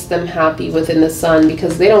what makes them happy within the sun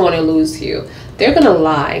because they don't want to lose you. They're going to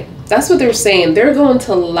lie. That's what they're saying. They're going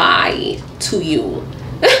to lie to you.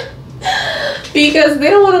 Because they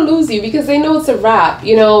don't want to lose you, because they know it's a wrap,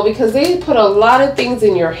 you know, because they put a lot of things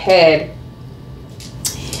in your head.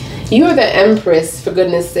 You are the Empress, for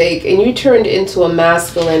goodness sake, and you turned into a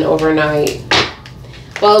masculine overnight.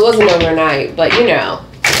 Well, it wasn't overnight, but you know.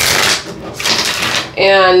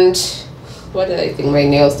 And what did I think? My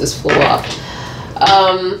nails just flew off.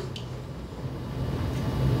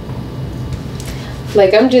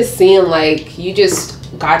 Like, I'm just seeing like you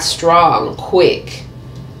just got strong quick.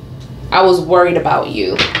 I was worried about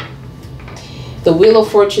you. The Wheel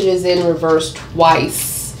of Fortune is in reverse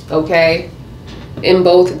twice, okay? In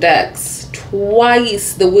both decks.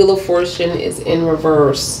 Twice the Wheel of Fortune is in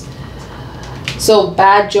reverse. So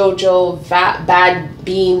bad JoJo, bad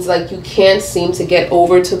beans, like you can't seem to get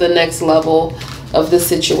over to the next level of the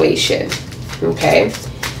situation, okay?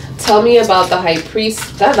 Tell me about the High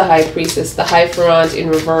Priest, not the High Priestess, the Hierophant in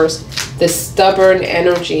reverse, the stubborn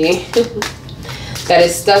energy. That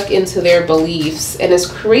is stuck into their beliefs. And it's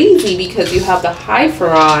crazy because you have the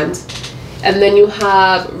Hierophant and then you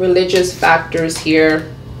have religious factors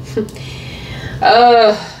here.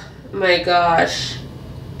 Oh my gosh.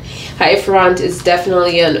 Hierophant is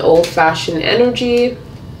definitely an old-fashioned energy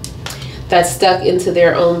that's stuck into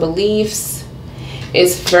their own beliefs.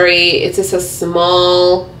 It's just a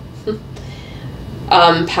small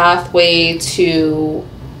pathway to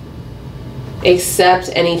accept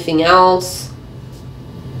anything else.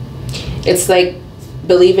 It's like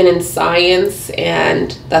believing in science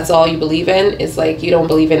and that's all you believe in. It's like you don't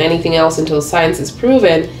believe in anything else until science is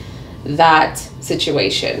proven that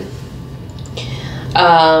situation.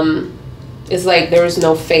 It's like there is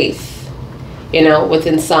no faith, you know,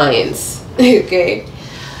 within science. Okay.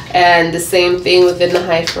 And the same thing within the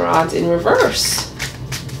Hierophant in reverse.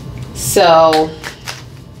 So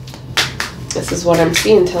this is what I'm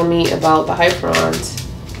seeing. Tell me about the Hierophant.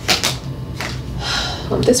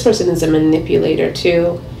 This person is a manipulator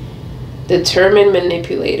too. Determined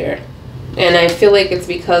manipulator. And I feel like it's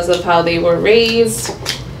because of how they were raised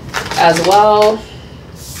as well.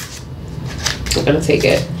 I'm going to take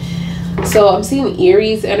it. So I'm seeing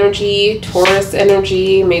Aries energy, Taurus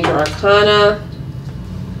energy, Major Arcana.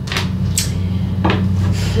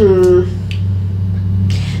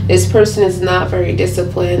 This person is not very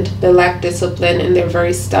disciplined. They lack discipline and they're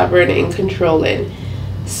very stubborn and controlling.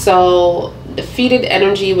 So defeated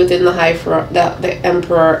energy within the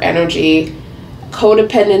Emperor energy,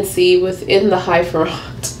 codependency within the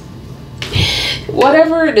Hierophant.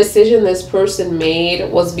 Whatever decision this person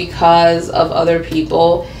made was because of other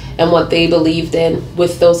people and what they believed in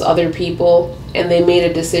with those other people, and they made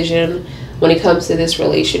a decision when it comes to this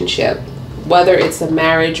relationship, whether it's a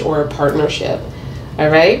marriage or a partnership. All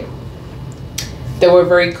right, they were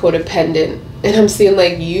very codependent, and I'm seeing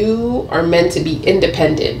like you are meant to be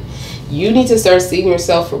independent. You need to start seeing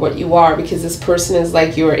yourself for what you are, because this person is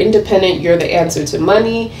like, you are independent. You're the answer to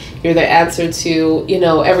money. You're the answer to, you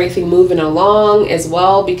know, everything moving along as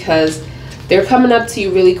well, because they're coming up to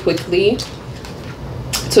you really quickly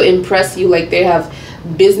to impress you, like they have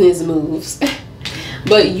business moves.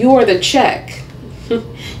 But you are the check.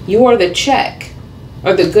 You are the check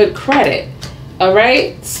or the good credit. All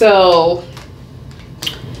right. So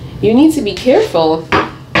you need to be careful.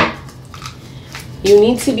 You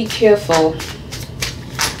need to be careful.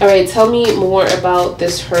 All right, tell me more about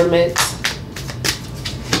this Hermit.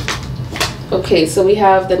 Okay, so we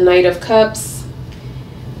have the Knight of Cups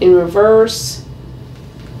in reverse.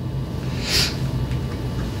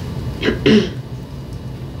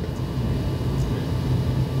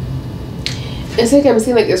 It's like I'm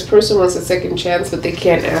seeing like this person wants a second chance, but they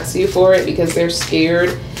can't ask you for it because they're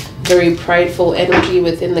scared. Very prideful energy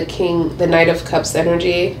within the King, the Knight of Cups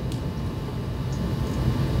energy.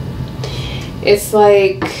 It's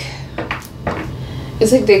like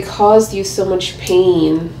they caused you so much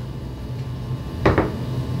pain.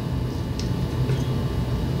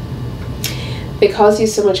 They caused you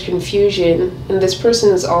so much confusion, and this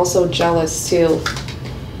person is also jealous too.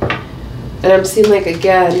 And I'm seeing like,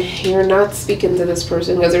 again, you're not speaking to this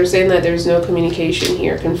person because they're saying that there's no communication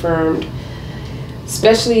here confirmed.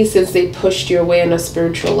 Especially since they pushed you away on a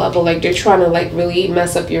spiritual level. Like they're trying to like really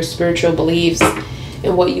mess up your spiritual beliefs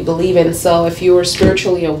and what you believe in. So if you were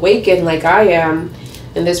spiritually awakened like I am,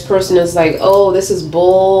 and this person is like, oh, this is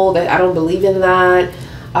bull, that I don't believe in that.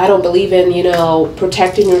 I don't believe in, you know,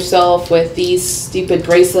 protecting yourself with these stupid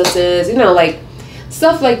bracelets, you know, like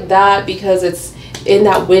stuff like that, because it's in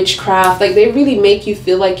that witchcraft. Like they really make you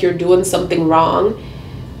feel like you're doing something wrong,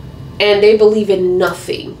 and they believe in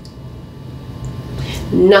nothing.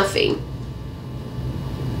 Nothing.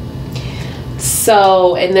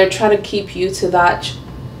 So, and they're trying to keep you to that,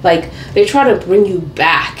 like they're trying to bring you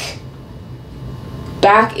back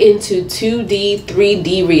into 2D,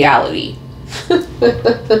 3D reality.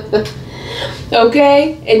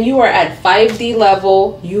 Okay? And you are at 5D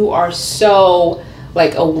level. You are so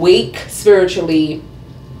like awake spiritually,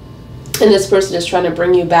 and this person is trying to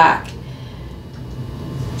bring you back.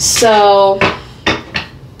 So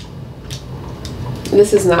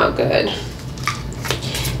this is not good.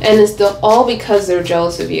 And it's all because they're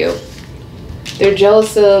jealous of you. They're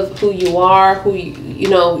jealous of who you are, who you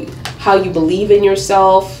know, how you believe in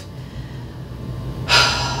yourself,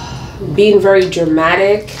 being very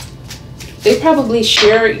dramatic. They probably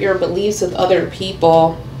share your beliefs with other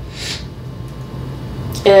people.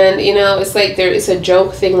 And, you know, it's like it's a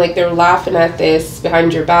joke thing, like they're laughing at this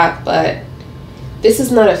behind your back, but this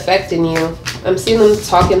is not affecting you. I'm seeing them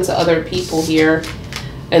talking to other people here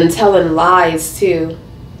and telling lies too.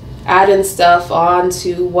 Adding stuff on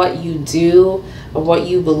to what you do or what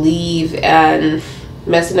you believe and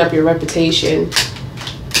messing up your reputation.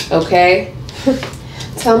 Okay?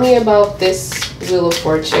 Tell me about this Wheel of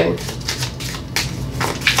Fortune.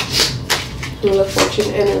 Wheel of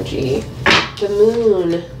Fortune energy. The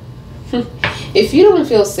Moon. If you don't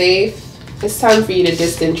feel safe, it's time for you to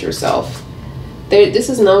distance yourself. This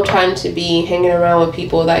is no time to be hanging around with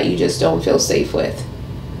people that you just don't feel safe with.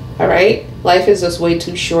 Alright? Life is just way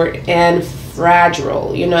too short and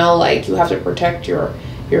fragile. You know, like you have to protect your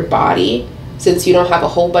body, since you don't have a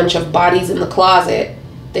whole bunch of bodies in the closet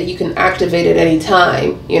that you can activate at any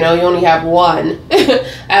time. You know, you only have one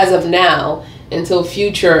as of now, until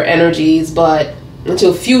future energies, but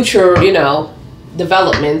until future, you know,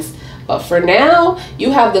 developments. But for now,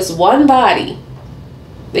 you have this one body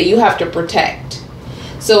that you have to protect.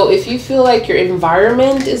 So if you feel like your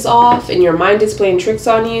environment is off and your mind is playing tricks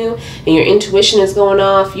on you and your intuition is going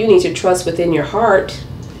off, you need to trust within your heart,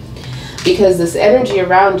 because this energy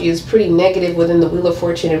around you is pretty negative within the Wheel of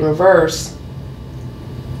Fortune in reverse.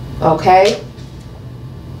 Okay?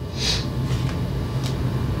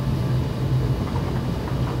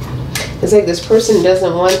 It's like this person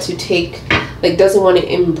doesn't want to doesn't want to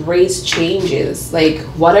embrace changes. Like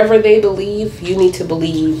whatever they believe, you need to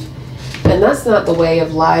believe. And that's not the way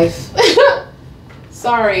of life.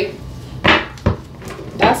 Sorry.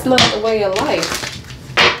 That's not the way of life.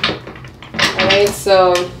 Alright,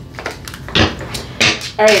 so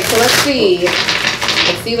let's see.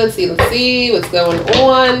 Let's see what's going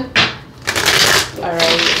on.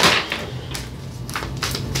 Alright.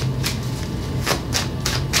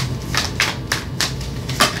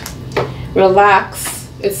 Relax.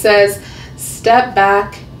 It says, step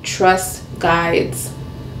back, trust guides.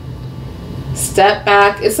 Step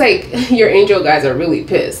back. It's like your angel guys are really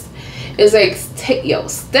pissed. It's like,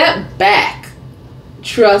 step back,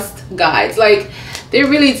 trust guides. Like, they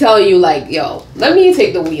really tell you, like, yo, let me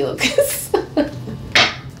take the wheel of this.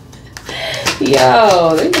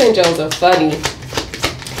 Yo, these angels are funny.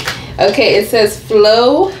 Okay, it says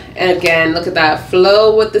flow. And again, look at that.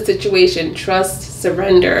 Flow with the situation. Trust,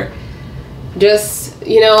 surrender. Just,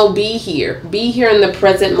 you know, be here. Be here in the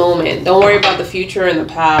present moment. Don't worry about the future and the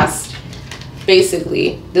past.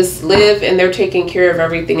 Basically, just live, and they're taking care of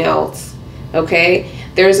everything else. Okay?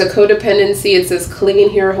 There's a codependency. It says clinging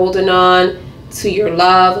here, holding on to your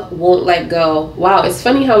love, won't let go. Wow, it's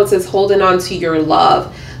funny how it says holding on to your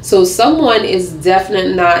love. So someone is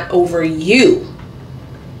definitely not over you,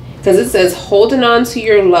 because it says holding on to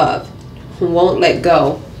your love, won't let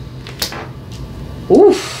go.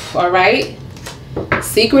 Oof, all right.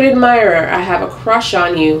 Secret admirer, I have a crush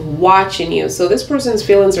on you, watching you. So this person's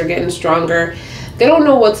feelings are getting stronger. They don't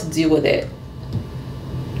know what to do with it.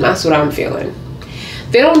 That's what I'm feeling.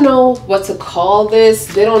 They don't know what to call this.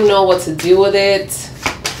 They don't know what to do with it.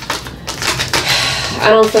 I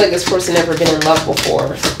don't feel like this person ever been in love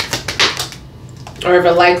before, or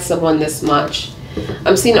ever liked someone this much.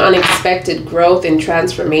 I'm seeing unexpected growth and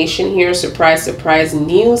transformation here. Surprise, surprise,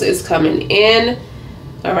 news is coming in.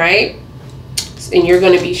 All right. And you're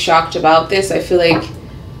going to be shocked about this. I feel like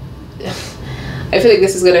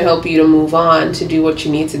this is going to help you to move on, to do what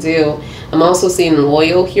you need to do. I'm also seeing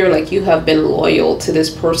loyal here, like you have been loyal to this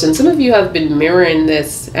person. Some of you have been mirroring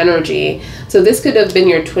this energy. So this could have been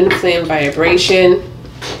your twin flame vibration.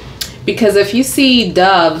 Because if you see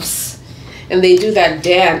doves and they do that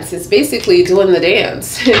dance, it's basically doing the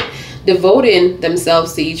dance, devoting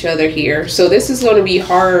themselves to each other here. So this is going to be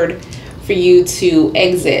hard for you to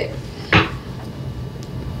exit.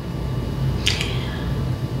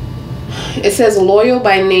 It says loyal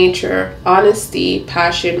by nature, honesty,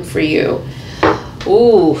 passion for you.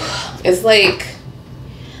 Ooh, it's like,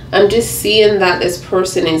 I'm just seeing that this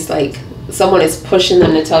person is like, someone is pushing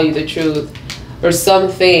them to tell you the truth, or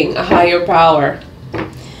something, a higher power,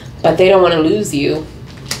 but they don't want to lose you.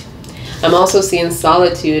 I'm also seeing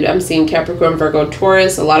solitude. I'm seeing Capricorn, Virgo,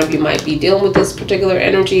 Taurus. A lot of you might be dealing with this particular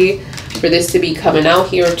energy for this to be coming out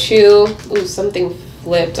here too. Ooh, something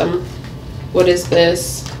flipped. What is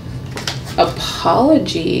this?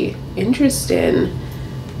 Apology. Interesting.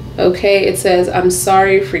 Okay, it says, I'm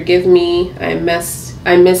sorry, forgive me, I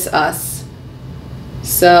miss us.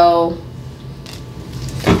 So,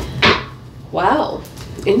 wow,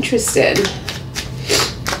 interesting.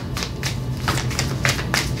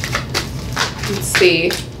 Let's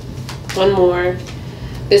see. One more.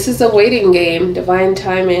 This is a waiting game. Divine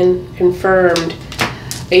timing confirmed.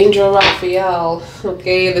 Angel Raphael.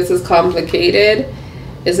 Okay, this is complicated.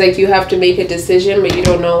 It's like you have to make a decision, but you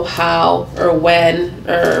don't know how or when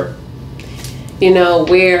or, you know,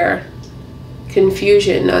 where.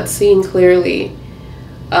 Confusion, not seeing clearly.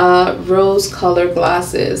 Rose-colored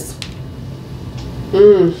glasses.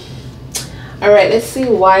 All right, let's see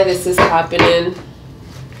why this is happening.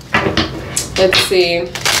 Let's see.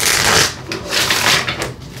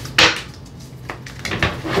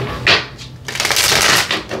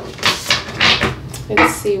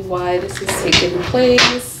 Let's see why this is taking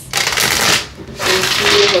place.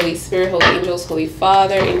 Thank you, Holy Spirit, Holy Angels, Holy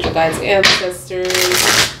Father, Angel Guides, Ancestors.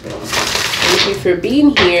 Thank you for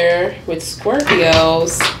being here with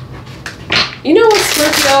Scorpios. You know what,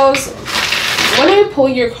 Scorpios? When I pull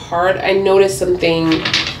your card, I notice something.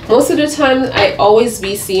 Most of the time, I always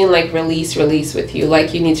be seeing like release with you.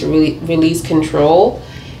 Like you need to really release control.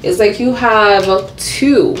 It's like you have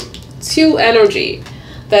two energy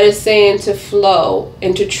that is saying to flow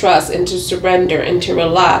and to trust and to surrender and to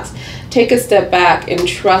relax. Take a step back and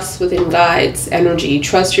trust within guides energy.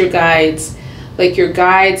 Trust your guides. Like your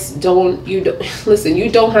guides listen, you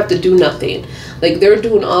don't have to do nothing. Like they're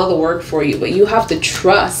doing all the work for you, but you have to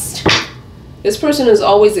trust. This person is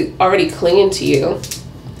already clinging to you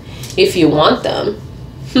if you want them.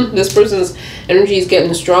 This person's energy is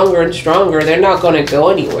getting stronger and stronger. They're not going to go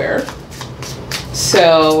anywhere.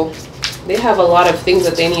 So they have a lot of things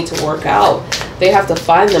that they need to work out. They have to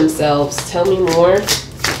find themselves. Tell me more.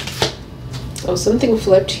 Oh, something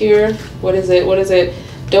flipped here. What is it? What is it?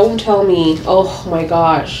 Don't tell me. Oh my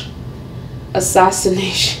gosh.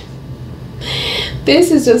 Assassination.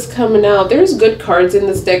 This is just coming out. There's good cards in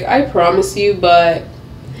this deck, I promise you, but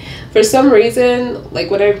for some reason,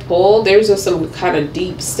 like when I pull, there's just some kind of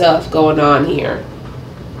deep stuff going on here.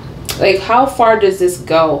 Like, how far does this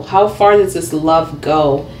go? How far does this love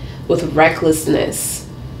go with recklessness?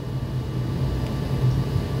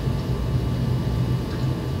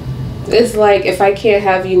 It's like, if I can't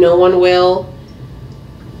have you, no one will.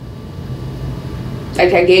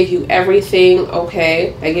 Like, I gave you everything,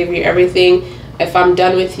 okay? I gave you everything. If I'm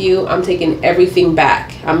done with you, I'm taking everything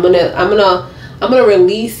back. I'm gonna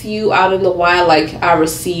release you out in the wild like I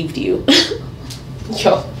received you.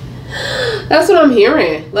 Yo, that's what I'm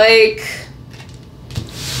hearing. Like,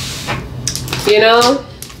 you know,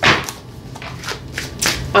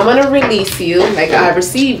 I'm gonna release you like I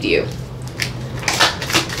received you.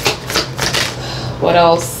 What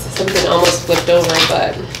else? Something almost flipped over,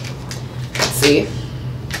 but let's see.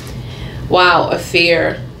 Wow, a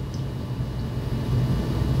fear.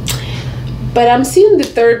 But I'm seeing the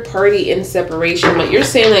third party in separation. But you're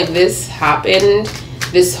saying like this happened,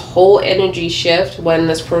 this whole energy shift when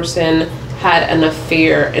this person had an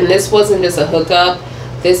affair. And this wasn't just a hookup.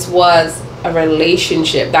 This was a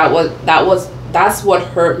relationship. That was That's what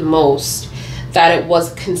hurt most, that it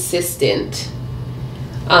was consistent.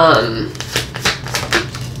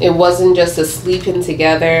 It wasn't just a sleeping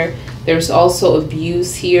together. There's also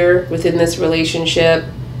abuse here within this relationship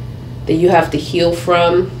that you have to heal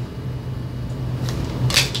from.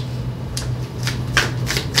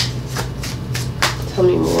 Tell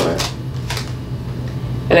me more.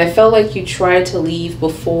 And I felt like you tried to leave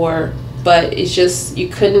before, but it's just, you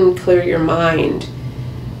couldn't clear your mind.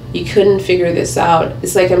 You couldn't figure this out.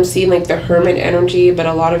 It's like I'm seeing like the hermit energy, but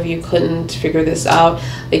a lot of you couldn't figure this out.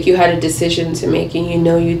 Like you had a decision to make, and you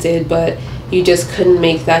know you did, but you just couldn't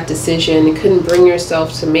make that decision. You couldn't bring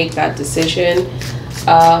yourself to make that decision.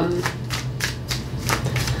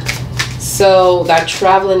 So that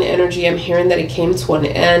traveling energy, I'm hearing that it came to an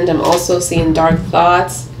end. I'm also seeing dark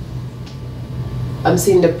thoughts. I'm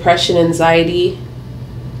seeing depression, anxiety.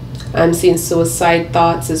 I'm seeing suicide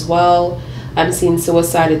thoughts as well. I'm seeing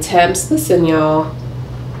suicide attempts. Listen, y'all.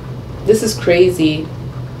 This is crazy.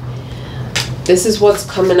 This is what's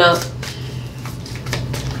coming up.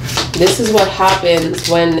 This is what happens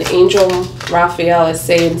when Angel Raphael is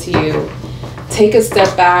saying to you, take a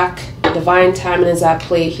step back. Divine timing is at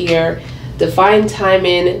play here. Divine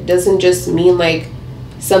timing doesn't just mean like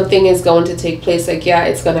something is going to take place. Like, yeah,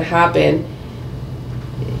 it's going to happen.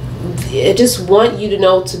 I just want you to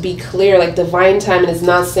know, to be clear, like divine timing is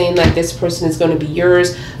not saying that this person is going to be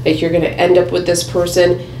yours, like you're going to end up with this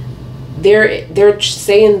person. They're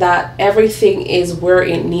saying that everything is where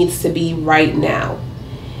it needs to be right now.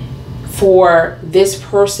 For this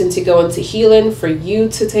person to go into healing, for you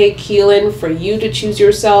to take healing, for you to choose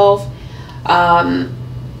yourself.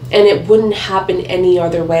 And it wouldn't happen any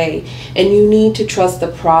other way. And you need to trust the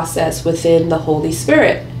process within the Holy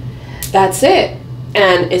Spirit. That's it.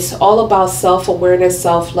 And it's all about self-awareness,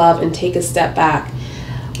 self-love, and take a step back.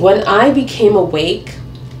 When I became awake,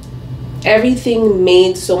 everything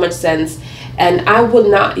made so much sense. And I would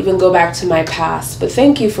not even go back to my past. But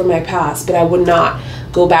thank you for my past. But I would not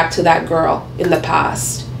go back to that girl in the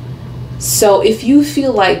past. So if you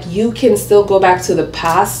feel like you can still go back to the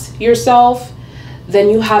past yourself, then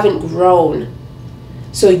you haven't grown.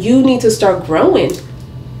 So you need to start growing.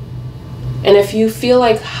 And if you feel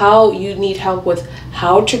like how you need help with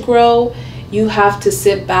how to grow, you have to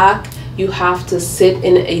sit back. You have to sit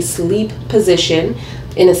in a sleep position,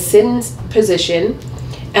 in a sitting position,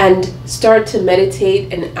 and start to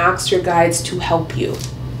meditate and ask your guides to help you.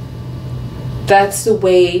 That's the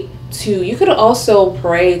way to, you could also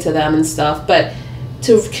pray to them and stuff, but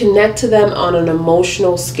to connect to them on an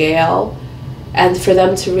emotional scale, and for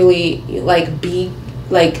them to really like be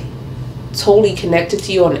like totally connected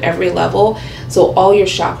to you on every level, so all your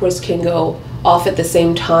chakras can go off at the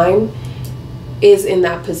same time, is in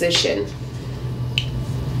that position.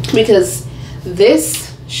 Because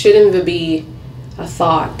this shouldn't even be a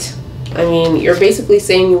thought. I mean, you're basically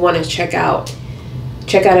saying you want to check out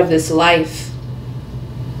of this life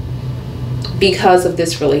because of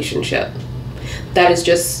this relationship that is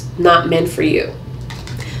just not meant for you,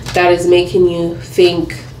 that is making you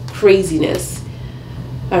think craziness.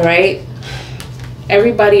 All right,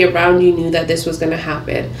 everybody around you knew that this was going to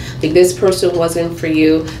happen. Like, this person wasn't for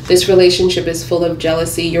you. This relationship is full of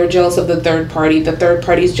jealousy. You're jealous of the third party. The third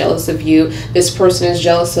party is jealous of you. This person is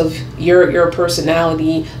jealous of your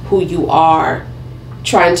personality, who you are,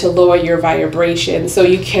 trying to lower your vibration so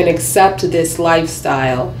you can accept this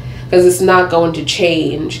lifestyle, because it's not going to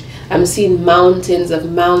change. I'm seeing mountains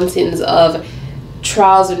of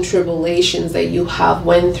trials and tribulations that you have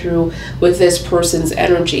went through with this person's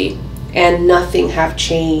energy, and nothing have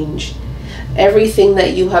changed. Everything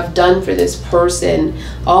that you have done for this person,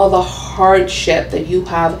 all the hardship that you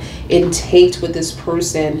have intaked with this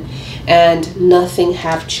person, and nothing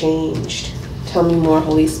have changed. Tell me more,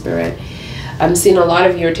 Holy Spirit. I'm seeing a lot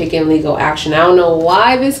of you are taking legal action. I don't know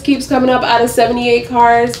why this keeps coming up out of 78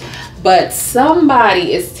 cards, but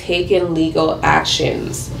somebody is taking legal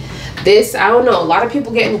actions. This, I don't know, a lot of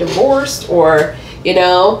people getting divorced, or, you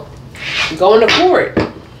know, going to court,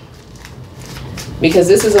 because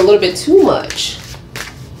this is a little bit too much.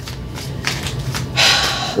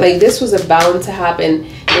 Like, this was bound to happen.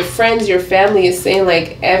 Your friends, your family is saying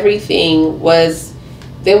like everything was,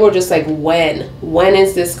 they were just like, when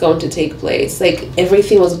is this going to take place? Like,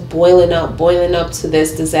 everything was boiling up to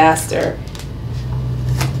this disaster.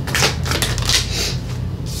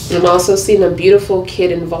 I'm also seeing a beautiful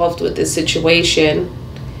kid involved with this situation.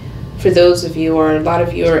 For those of you, or a lot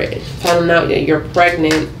of you are finding out that you're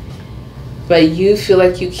pregnant, but you feel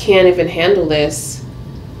like you can't even handle this.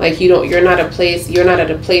 Like, you're not at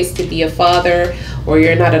a place to be a father, or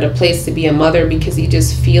you're not at a place to be a mother because you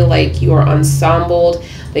just feel like you are ensembled,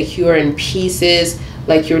 like you are in pieces,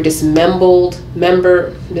 like you're dismemberment,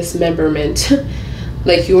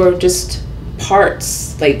 like you are just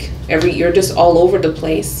parts, like you're just all over the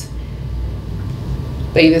place.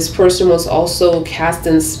 Like this person was also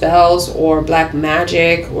casting spells or black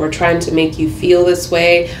magic or trying to make you feel this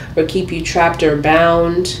way or keep you trapped or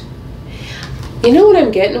bound. You know what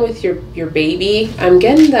I'm getting with your baby? I'm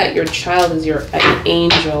getting that your child is an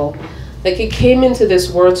angel. Like it came into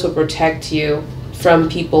this world to protect you from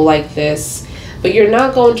people like this. But you're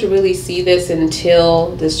not going to really see this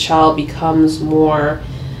until this child becomes more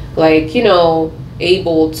like, you know,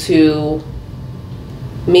 able to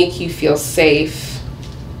make you feel safe.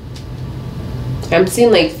 I'm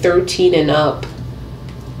seeing like 13 and up.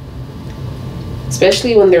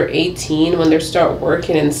 Especially when they're 18, when they start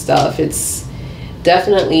working and stuff. It's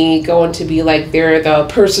definitely going to be like they're the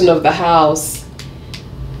person of the house.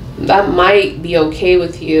 That might be okay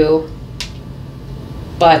with you.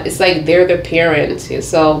 But it's like they're the parent.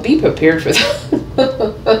 So be prepared for that.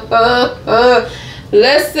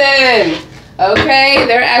 Listen. Okay?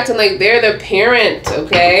 They're acting like they're the parent.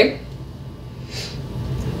 Okay?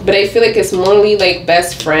 But I feel like it's morally like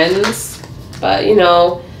best friends. But, you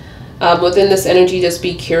know, within this energy, just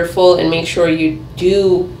be careful and make sure you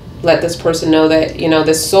do let this person know that, you know,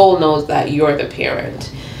 the soul knows that you're the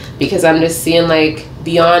parent. Because I'm just seeing like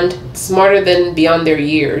smarter than beyond their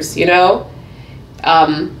years, you know?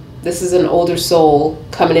 This is an older soul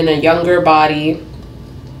coming in a younger body.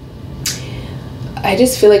 I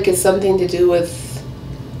just feel like it's something to do with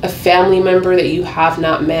a family member that you have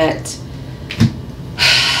not met.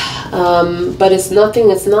 But it's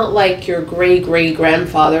not like your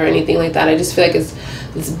great-great-grandfather or anything like that. I just feel like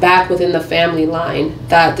it's back within the family line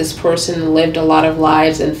that this person lived a lot of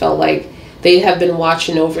lives and felt like they have been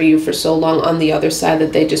watching over you for so long on the other side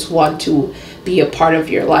that they just want to be a part of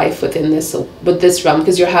your life with this realm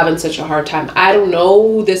because you're having such a hard time. I don't know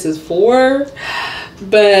who this is for,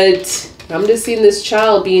 but I'm just seeing this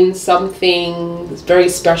child being something very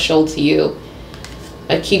special to you.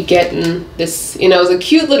 I keep getting this, you know, it's a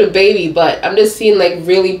cute little baby, but I'm just seeing like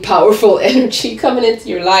really powerful energy coming into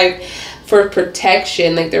your life for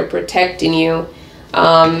protection, like they're protecting you.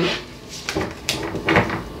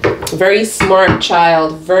 Very smart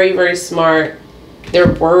child, very, very smart.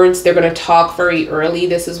 Their words, they're going to talk very early.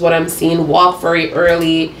 This is what I'm seeing. Walk very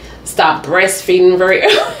early. Stop breastfeeding very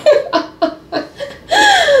early.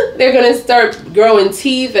 They're going to start growing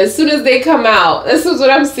teeth as soon as they come out. This is what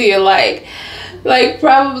I'm seeing. Like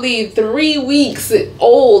probably 3 weeks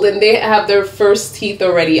old and they have their first teeth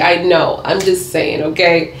already. I know. I'm just saying,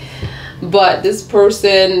 okay? But this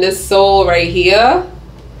person, this soul right here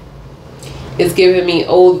is giving me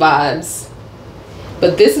old vibes.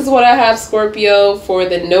 But this is what I have, Scorpio, for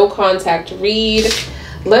the no contact read.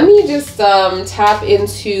 Let me just tap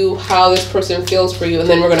into how this person feels for you, and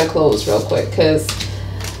then we're going to close real quick because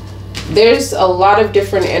there's a lot of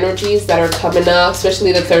different energies that are coming up,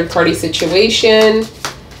 especially the third party situation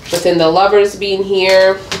within the lovers being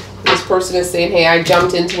here. This person is saying, hey, I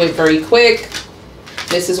jumped into it very quick.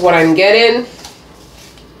 This is what I'm getting.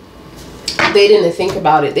 They didn't think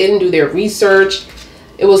about it. They didn't do their research.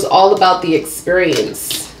 It was all about the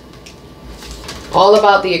experience. All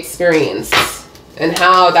about the experience and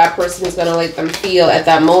how that person is going to let them feel at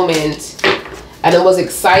that moment. And it was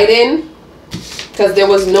exciting because there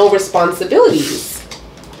was no responsibilities.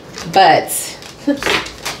 But,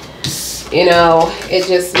 you know, it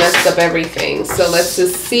just messed up everything. So let's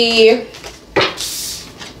just see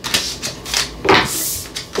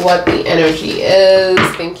what the energy is.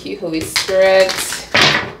 Thank you, Holy Spirit.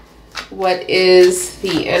 What is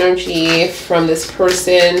the energy from this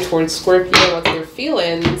person towards Scorpio? What's their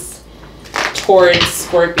feelings towards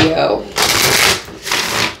Scorpio?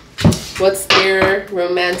 What's their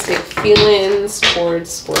romantic feelings towards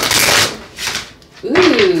Scorpio?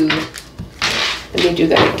 Ooh. Let me do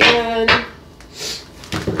that again.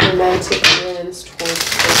 Romantic feelings towards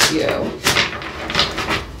Scorpio.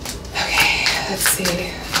 Okay, let's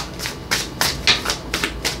see.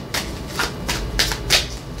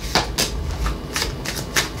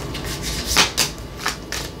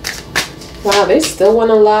 Wow, they still want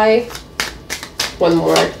to lie. One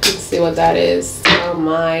more. Let's see what that is. Oh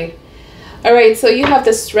my. All right, so you have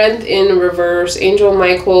the Strength in reverse. Angel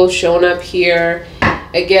Michael showing up here.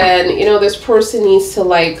 Again, you know, this person needs to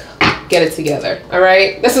like get it together. All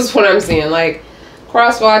right, this is what I'm seeing. Like,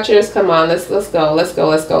 cross watchers, come on, let's go.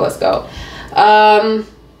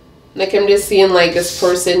 Like I'm just seeing like this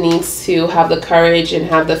person needs to have the courage and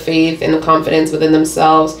have the faith and the confidence within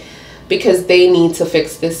themselves. because they need to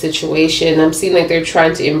fix this situation. I'm seeing like they're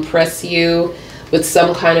trying to impress you with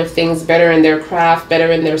some kind of things, better in their craft,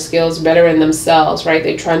 better in their skills, better in themselves, right?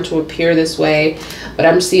 They're trying to appear this way. But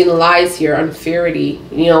I'm seeing lies here, unfairity,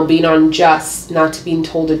 you know, being unjust, not being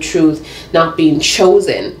told the truth, not being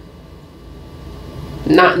chosen,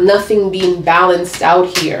 nothing being balanced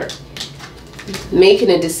out here. Making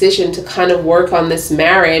a decision to kind of work on this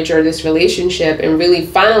marriage or this relationship and really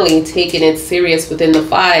finally taking it serious within the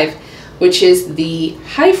 5, which is the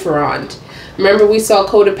Hierophant. Remember, we saw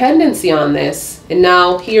codependency on this, and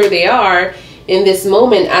now here they are in this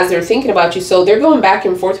moment as they're thinking about you. So they're going back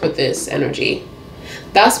and forth with this energy.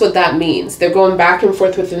 That's what that means. They're going back and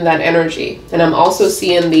forth within that energy. And I'm also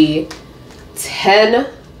seeing the 10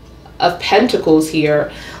 of Pentacles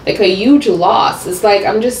here, like a huge loss. It's like,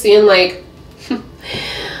 I'm just seeing like,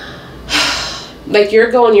 like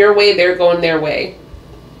you're going your way, they're going their way.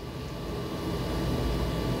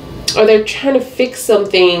 Or they're trying to fix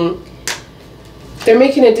something. They're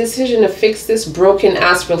making a decision to fix this broken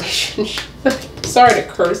ass relationship. Sorry to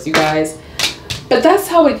curse you guys, but that's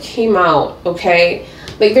how it came out, okay?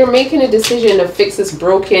 Like they're making a decision to fix this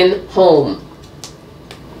broken home.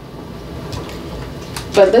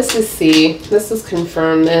 But let's just see. Let's just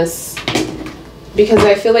confirm this. Because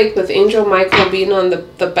I feel like with Angel Michael being on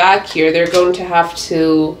the back here, they're going to have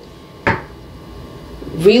to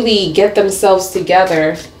really get themselves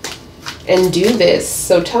together and do this.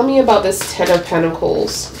 So tell me about this 10 of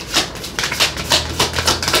Pentacles.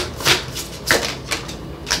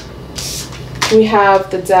 We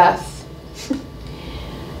have the Death.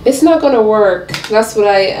 It's not going to work. That's what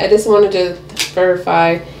I just wanted to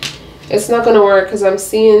verify. It's not going to work because I'm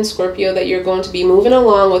seeing, Scorpio, that you're going to be moving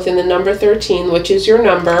along within the number 13, which is your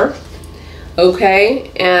number.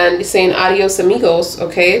 Okay? And saying adios amigos,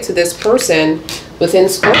 okay, to this person within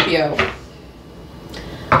Scorpio.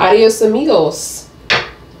 Adios amigos.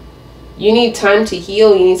 You need time to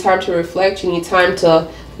heal. You need time to reflect. You need time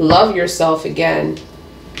to love yourself again.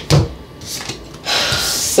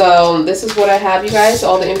 So this is what I have, you guys.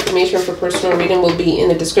 All the information for personal reading will be in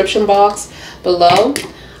the description box below.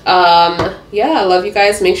 Yeah, I love you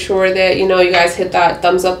guys. Make sure that, you know, you guys hit that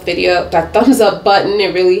thumbs up button.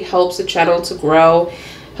 It really helps the channel to grow,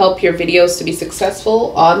 help your videos to be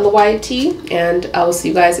successful on the YT. And I will see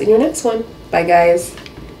you guys in your next one. Bye, guys.